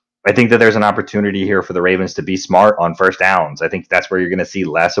 I think that there's an opportunity here for the Ravens to be smart on first downs. I think that's where you're going to see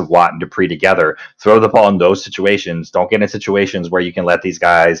less of Watt and Dupree together. Throw the ball in those situations. Don't get in situations where you can let these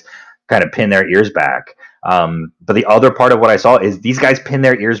guys kind of pin their ears back. But the other part of what I saw is these guys pin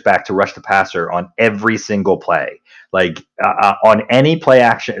their ears back to rush the passer on every single play. Like on any play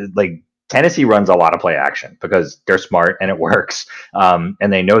action, like Tennessee runs a lot of play action because they're smart and it works. And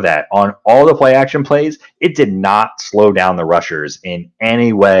they know that. On all the play action plays, it did not slow down the rushers in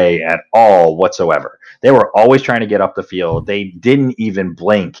any way at all whatsoever. They were always trying to get up the field. They didn't even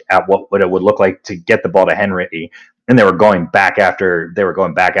blink at what it would look like to get the ball to Henry, and they were going back after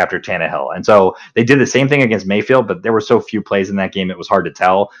Tannehill. And so they did the same thing against Mayfield, but there were so few plays in that game it was hard to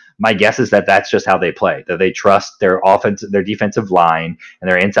tell. My guess is that that's just how they play, that they trust their defensive line and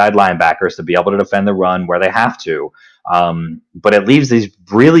their inside linebackers to be able to defend the run where they have to. But it leaves these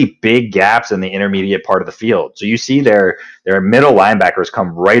really big gaps in the intermediate part of the field. So you see their middle linebackers come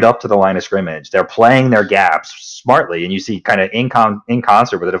right up to the line of scrimmage. They're playing their gaps smartly, and you see kind of in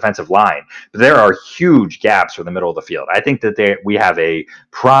concert with the defensive line. But there are huge gaps for the middle of the field. I think that we have a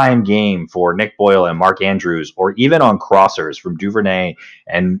prime game for Nick Boyle and Mark Andrews, or even on crossers from Duvernay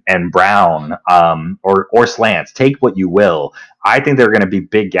and Brown, or slants. Take what you will. I think there are going to be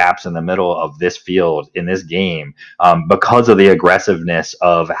big gaps in the middle of this field in this game because of the aggressiveness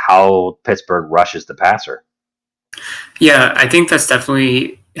of how Pittsburgh rushes the passer. Yeah, I think that's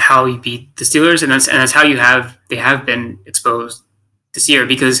definitely how you beat the Steelers, and that's how they have been exposed this year,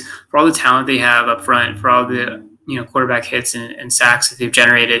 because for all the talent they have up front, for all the quarterback hits and sacks that they've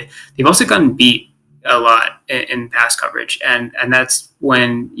generated, they've also gotten beat a lot in pass coverage, and that's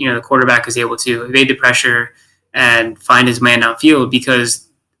when the quarterback is able to evade the pressure and find his man downfield, because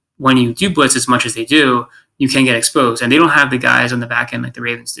when you do blitz as much as they do, you can get exposed, and they don't have the guys on the back end like the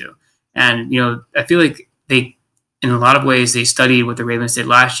Ravens do. And I feel like they, in a lot of ways, they studied what the Ravens did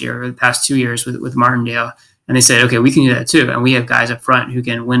last year or the past 2 years with Martindale, and they said, okay, we can do that too, and we have guys up front who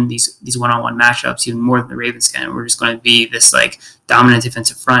can win these one-on-one matchups even more than the Ravens can. We're just going to be this like dominant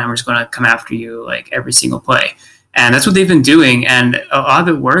defensive front, and we're just going to come after you like every single play. And that's what they've been doing, and a lot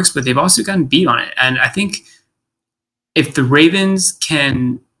of it works, but they've also gotten beat on it. And I think if the Ravens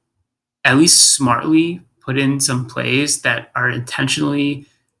can at least smartly put in some plays that are intentionally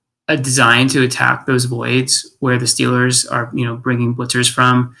designed to attack those voids where the Steelers are, bringing blitzers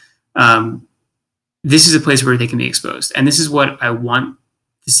from, this is a place where they can be exposed. And this is what I want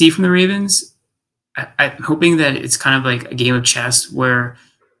to see from the Ravens. I'm hoping that it's kind of like a game of chess where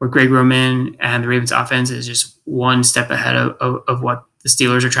Greg Roman and the Ravens offense is just one step ahead of what the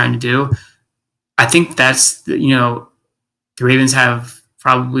Steelers are trying to do. I think that's, the Ravens have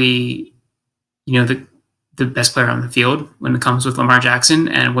probably, the best player on the field when it comes with Lamar Jackson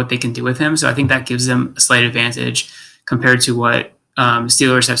and what they can do with him. So I think that gives them a slight advantage compared to what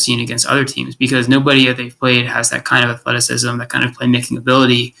Steelers have seen against other teams, because nobody that they've played has that kind of athleticism, that kind of playmaking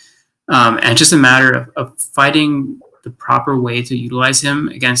ability. And it's just a matter of fighting the proper way to utilize him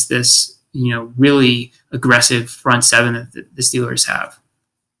against this, really aggressive front seven that the Steelers have.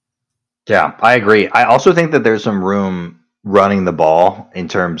 Yeah, I agree. I also think that there's some room running the ball in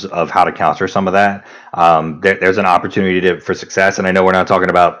terms of how to counter some of that. There's an opportunity for success, and I know we're not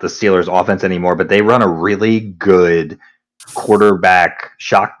talking about the Steelers offense anymore, but they run a really good quarterback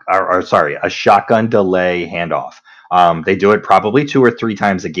a shotgun delay handoff. They do it probably 2 or 3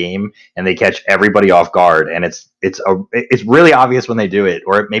 times a game, and they catch everybody off guard. And it's really obvious when they do it,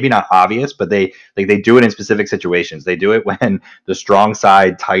 or maybe not obvious, but they do it in specific situations. They do it when the strong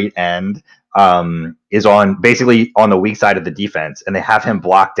side tight end is basically on the weak side of the defense, and they have him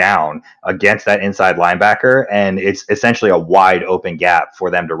blocked down against that inside linebacker, and it's essentially a wide open gap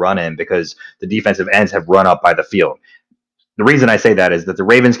for them to run in because the defensive ends have run up by the field. The reason I say that is that the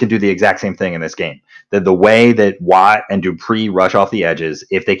Ravens can do the exact same thing in this game. The way that Watt and Dupree rush off the edges,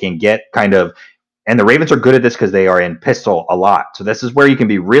 if they can get kind of, and the Ravens are good at this because they are in pistol a lot. So this is where you can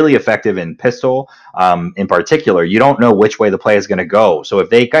be really effective in pistol. In particular, you don't know which way the play is going to go. So if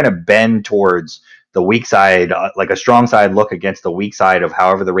they kind of bend towards the weak side, like a strong side look against the weak side of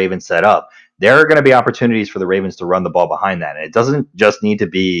however the Ravens set up, there are going to be opportunities for the Ravens to run the ball behind that. And it doesn't just need to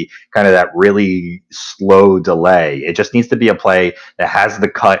be kind of that really slow delay. It just needs to be a play that has the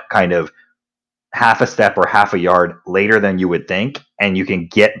cut kind of half a step or half a yard later than you would think, and you can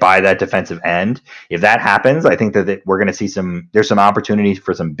get by that defensive end. If that happens, I think that we're going to see there's some opportunities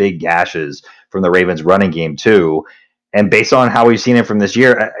for some big gashes from the Ravens running game too. And based on how we've seen it from this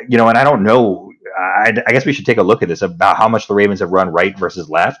year, and I don't know, I guess we should take a look at this about how much the Ravens have run right versus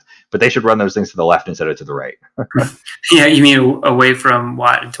left, but they should run those things to the left instead of to the right. Yeah, you mean away from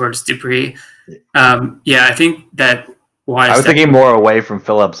Watt and towards Dupree? Yeah, I think that I was thinking more away from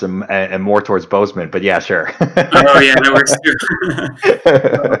Phillips and more towards Bozeman, but yeah, sure. Oh yeah, that works too.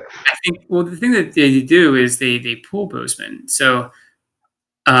 I think the thing that they do is they pull Bozeman, so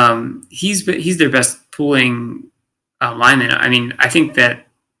he's their best pulling lineman. I mean, I think that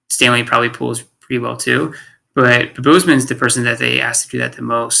Stanley probably pulls pretty well too, but Bozeman's the person that they asked to do that the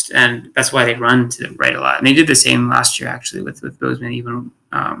most, and that's why they run to the right a lot. And they did the same last year actually with Bozeman, even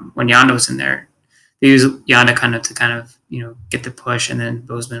when Yanda was in there. They used Yanda kind of get the push, and then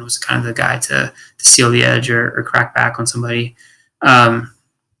Bozeman was kind of the guy to seal the edge or crack back on somebody. But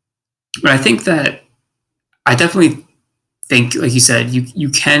I think that I definitely think, like you said, you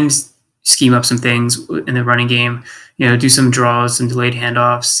can scheme up some things in the running game. Do some draws, some delayed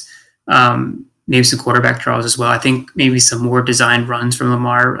handoffs, maybe some quarterback draws as well. I think maybe some more designed runs from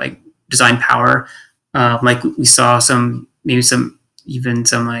Lamar, like design power, like we saw even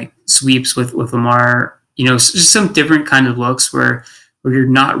some like sweeps with Lamar, just some different kind of looks where you're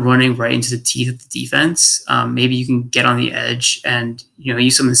not running right into the teeth of the defense. Maybe you can get on the edge and,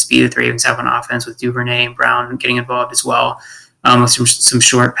 use some of the speed that the Ravens have on offense with Duvernay and Brown getting involved as well, with some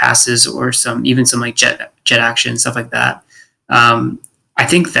short passes or some like jet action, stuff like that. I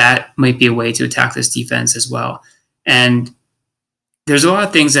think that might be a way to attack this defense as well. And there's a lot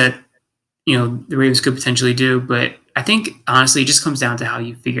of things that, the Ravens could potentially do, but I think honestly it just comes down to how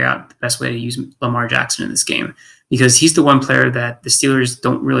you figure out the best way to use Lamar Jackson in this game, because he's the one player that the Steelers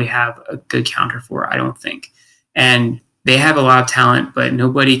don't really have a good counter for, I don't think. And they have a lot of talent, but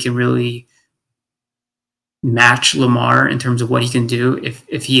nobody can really match Lamar in terms of what he can do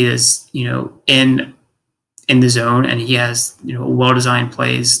if he is, in the zone and he has, well-designed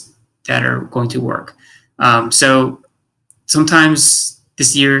plays that are going to work. So sometimes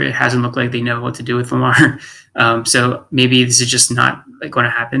this year it hasn't looked like they know what to do with Lamar. So maybe this is just not going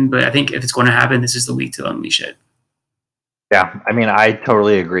to happen, but I think if it's going to happen, this is the week to unleash it. Yeah, I mean, I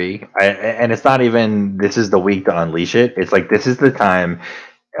totally agree. And it's not even this is the week to unleash it. It's like this is the time,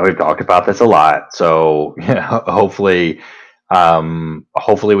 and we've talked about this a lot. So hopefully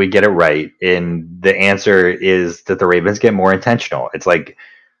we get it right. And the answer is that the Ravens get more intentional. It's like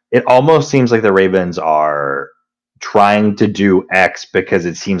it almost seems like the Ravens are trying to do X because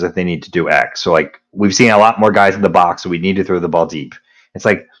it seems like they need to do X. So like we've seen a lot more guys in the box, so we need to throw the ball deep. It's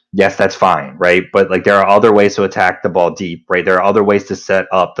like, yes, that's fine, right? But like there are other ways to attack the ball deep, right? There are other ways to set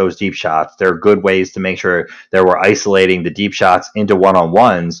up those deep shots. There are good ways to make sure that we're isolating the deep shots into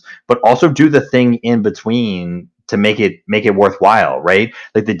one-on-ones, but also do the thing in between to make it worthwhile, right?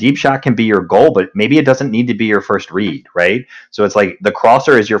 Like the deep shot can be your goal, but maybe it doesn't need to be your first read, right? So it's like the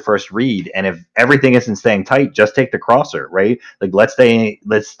crosser is your first read, and if everything isn't staying tight, just take the crosser, right? Like let's stay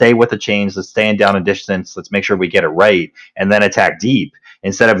with the chains, let's stay in down and distance, let's make sure we get it right, and then attack deep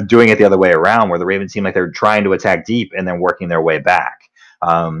instead of doing it the other way around, where the Ravens seem like they're trying to attack deep and then working their way back.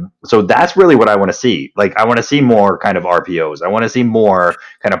 So that's really what I want to see. Like I want to see more kind of RPOs. I want to see more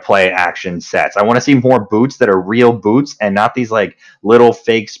kind of play action sets. I want to see more boots that are real boots and not these like little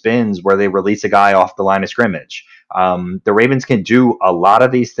fake spins where they release a guy off the line of scrimmage. The Ravens can do a lot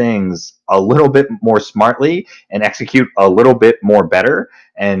of these things a little bit more smartly and execute a little bit more better.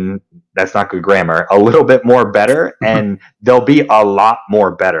 And that's not good grammar, a little bit more better. And they'll be a lot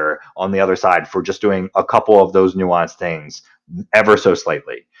more better on the other side for just doing a couple of those nuanced things ever so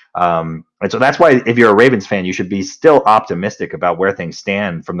slightly. And so that's why if you're a Ravens fan, you should be still optimistic about where things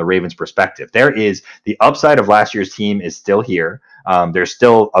stand from the Ravens perspective. There is the upside of last year's team is still here. There's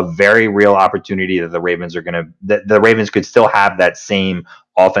still a very real opportunity that the Ravens could still have that same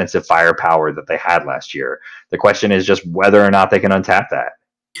offensive firepower that they had last year. The question is just whether or not they can untap that.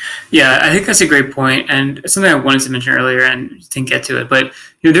 Yeah, I think that's a great point, and it's something I wanted to mention earlier and didn't get to it. But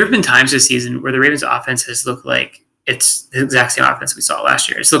there have been times this season where the Ravens' offense has looked like it's the exact same offense we saw last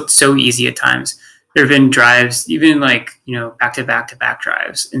year. It's looked so easy at times. There have been drives, even like back to back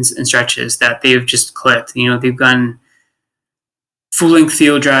drives and stretches that they've just clicked. They've gone full length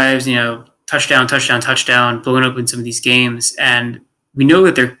field drives. Touchdown, touchdown, touchdown, blowing up in some of these games, and we know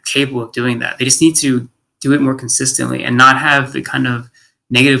that they're capable of doing that. They just need to do it more consistently and not have the kind of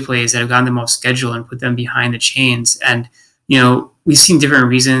negative plays that have gotten them off schedule and put them behind the chains. And, we've seen different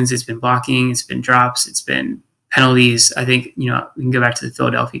reasons. It's been blocking, it's been drops, it's been penalties. I think, we can go back to the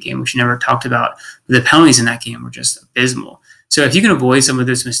Philadelphia game, which we never talked about, but the penalties in that game were just abysmal. So if you can avoid some of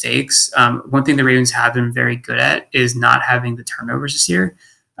those mistakes, one thing the Ravens have been very good at is not having the turnovers this year.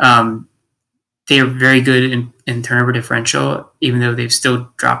 They are very good in turnover differential, even though they've still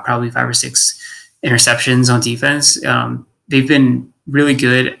dropped probably 5 or 6 interceptions on defense. They've been really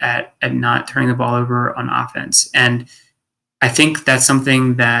good at not turning the ball over on offense. And I think that's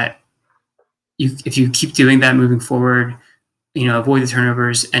something that if you keep doing that moving forward, avoid the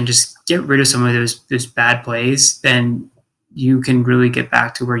turnovers and just get rid of some of those bad plays, then you can really get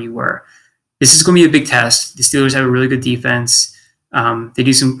back to where you were. This is going to be a big test. The Steelers have a really good defense. They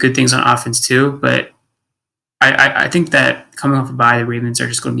do some good things on offense too, but I think that coming off a bye, the Ravens are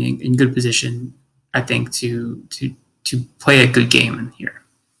just going to be in good position, I think, to play a good game in here.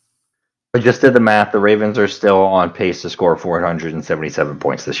 I just did the math. The Ravens are still on pace to score 477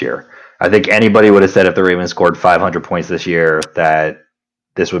 points this year. I think anybody would have said if the Ravens scored 500 points this year that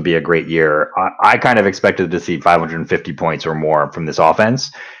this would be a great year. I kind of expected to see 550 points or more from this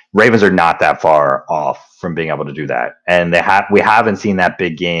offense. Ravens are not that far off from being able to do that. And we haven't seen that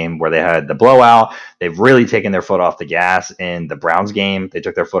big game where they had the blowout. They've really taken their foot off the gas in the Browns game. They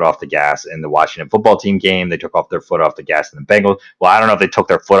took their foot off the gas in the Washington football team game. They took off their foot off the gas in the Bengals. Well, I don't know if they took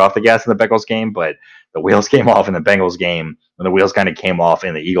their foot off the gas in the Bengals game, but the wheels came off in the Bengals game, and the wheels kind of came off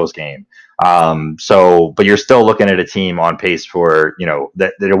in the Eagles game. But you're still looking at a team on pace for,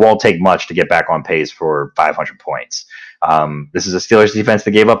 that it won't take much to get back on pace for 500 points. This is a Steelers defense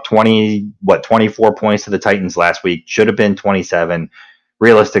that gave up 24 points to the Titans last week. Should have been 27.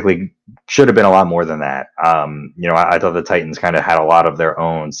 Realistically, should have been a lot more than that. I thought the Titans kind of had a lot of their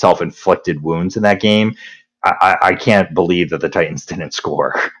own self-inflicted wounds in that game. I can't believe that the Titans didn't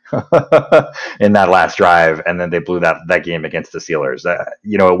score in that last drive, and then they blew that game against the Steelers.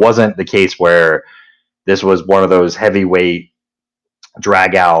 It wasn't the case where this was one of those heavyweight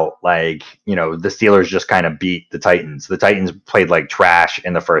drag out, the Steelers just kind of beat the Titans. The Titans played like trash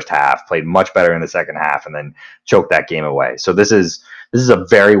in the first half, played much better in the second half, and then choked that game away. So this is a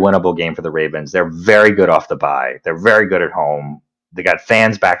very winnable game for the Ravens. They're very good off the bye. They're very good at home. They got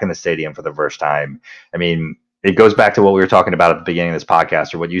fans back in the stadium for the first time. I mean, it goes back to what we were talking about at the beginning of this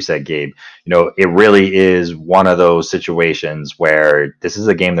podcast, or what you said, Gabe. It really is one of those situations where this is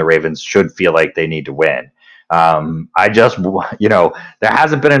a game the Ravens should feel like they need to win. There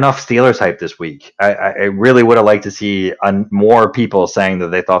hasn't been enough Steelers hype this week. I really would have liked to see more people saying that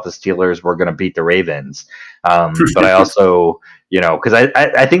they thought the Steelers were going to beat the Ravens. But I also, because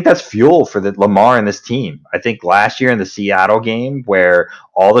I think that's fuel for the Lamar and this team. I think last year in the Seattle game, where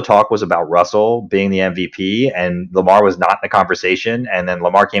all the talk was about Russell being the MVP and Lamar was not in the conversation, and then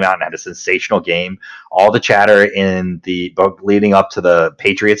Lamar came out and had a sensational game. All the chatter in the leading up to the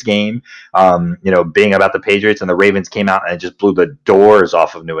Patriots game, being about the Patriots, and the Ravens came out and just blew the doors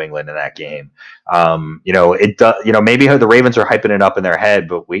off of New England in that game. Maybe the Ravens are hyping it up in their head,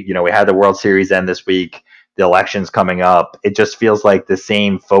 but we had the World Series end this week. The election's coming up. It just feels like the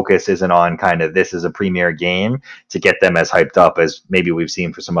same focus isn't on kind of this is a premier game to get them as hyped up as maybe we've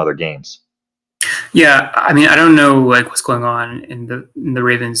seen for some other games. Yeah, I mean, I don't know what's going on in the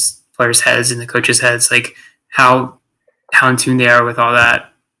Ravens players' heads and the coaches' heads, like how in tune they are with all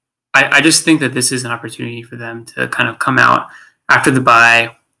that. I just think that this is an opportunity for them to kind of come out after the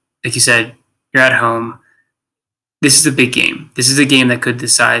bye. Like you said, you're at home. This is a big game. This is a game that could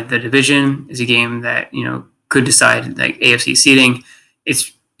decide the division. It's a game that could decide like AFC seeding.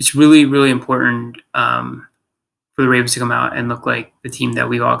 It's really, really important for the Ravens to come out and look like the team that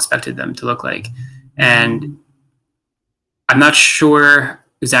we all expected them to look like. And I'm not sure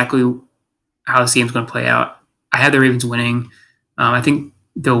exactly how this game's going to play out. I had the Ravens winning. I think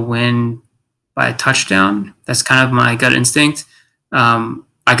they'll win by a touchdown. That's kind of my gut instinct.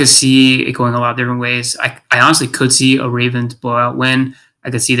 I could see it going a lot of different ways. I honestly could see a Ravens blowout win. I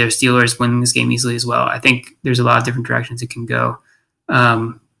could see their Steelers winning this game easily as well. I think there's a lot of different directions it can go.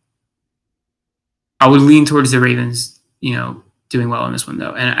 I would lean towards the Ravens, doing well in this one,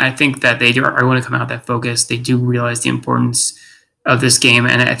 though. And I think that they are going to come out that focused. They do realize the importance of this game.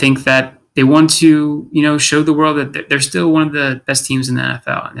 And I think that they want to, show the world that they're still one of the best teams in the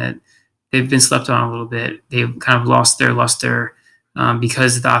NFL and that they've been slept on a little bit. They've kind of lost their luster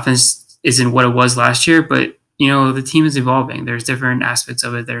because the offense isn't what it was last year. But, the team is evolving. There's different aspects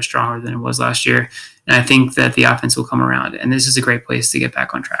of it that are stronger than it was last year. And I think that the offense will come around. And this is a great place to get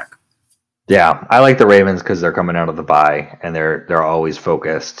back on track. Yeah, I like the Ravens because they're coming out of the bye and they're always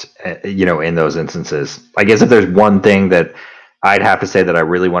focused, in those instances. I guess if there's one thing that I'd have to say that I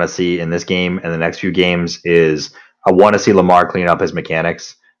really want to see in this game and the next few games is I want to see Lamar clean up his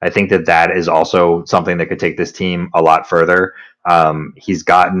mechanics. I think that is also something that could take this team a lot further. He's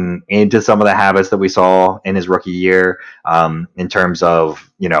gotten into some of the habits that we saw in his rookie year in terms of,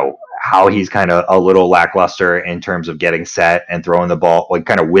 how he's kind of a little lackluster in terms of getting set and throwing the ball, like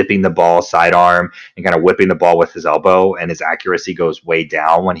kind of whipping the ball sidearm and kind of whipping the ball with his elbow, and his accuracy goes way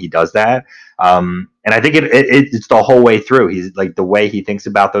down when he does that. And I think it's the whole way through. He's like the way he thinks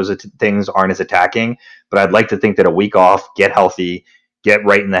about those things aren't as attacking, but I'd like to think that a week off, get healthy, get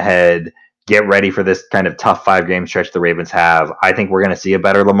right in the head, get ready for this kind of tough 5-game stretch the Ravens have. I think we're going to see a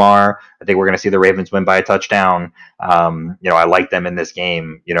better Lamar. I think we're going to see the Ravens win by a touchdown. I like them in this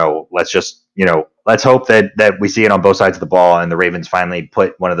game. Let's just, let's hope that we see it on both sides of the ball and the Ravens finally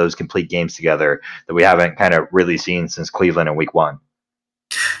put one of those complete games together that we haven't kind of really seen since Cleveland in week 1.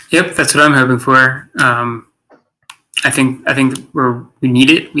 Yep, that's what I'm hoping for. I think we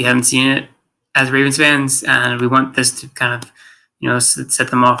need it. We haven't seen it as Ravens fans, and we want this to kind of,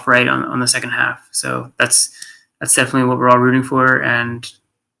 set them off right on the second half. So that's definitely what we're all rooting for, and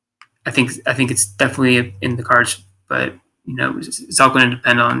I think it's definitely in the cards. But it's all going to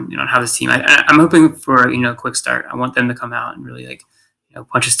depend on how this team. I'm hoping for a quick start. I want them to come out and really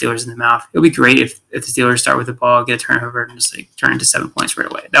punch the Steelers in the mouth. It would be great if the Steelers start with the ball, get a turnover, and just turn into 7 points right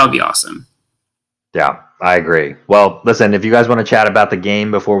away. That would be awesome. Yeah, I agree. Well, listen, if you guys want to chat about the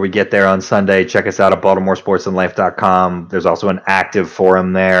game before we get there on Sunday, check us out at BaltimoreSportsAndLife.com. There's also an active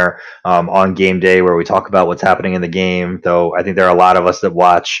forum there on game day where we talk about what's happening in the game, though I think there are a lot of us that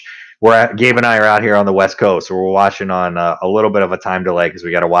watch. Gabe and I are out here on the West Coast, so we're watching on a little bit of a time delay because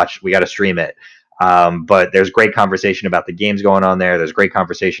we got to stream it. But there's great conversation about the games going on there. There's great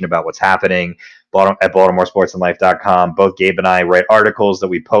conversation about what's happening at BaltimoreSportsAndLife.com. Both Gabe and I write articles that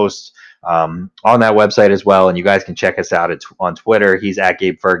we post on that website as well, and you guys can check us out on Twitter. He's at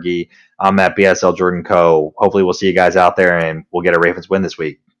Gabe Fergie. I'm at BSL Jordan Co. Hopefully we'll see you guys out there and we'll get a Ravens win this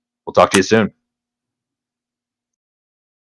week. We'll talk to you soon.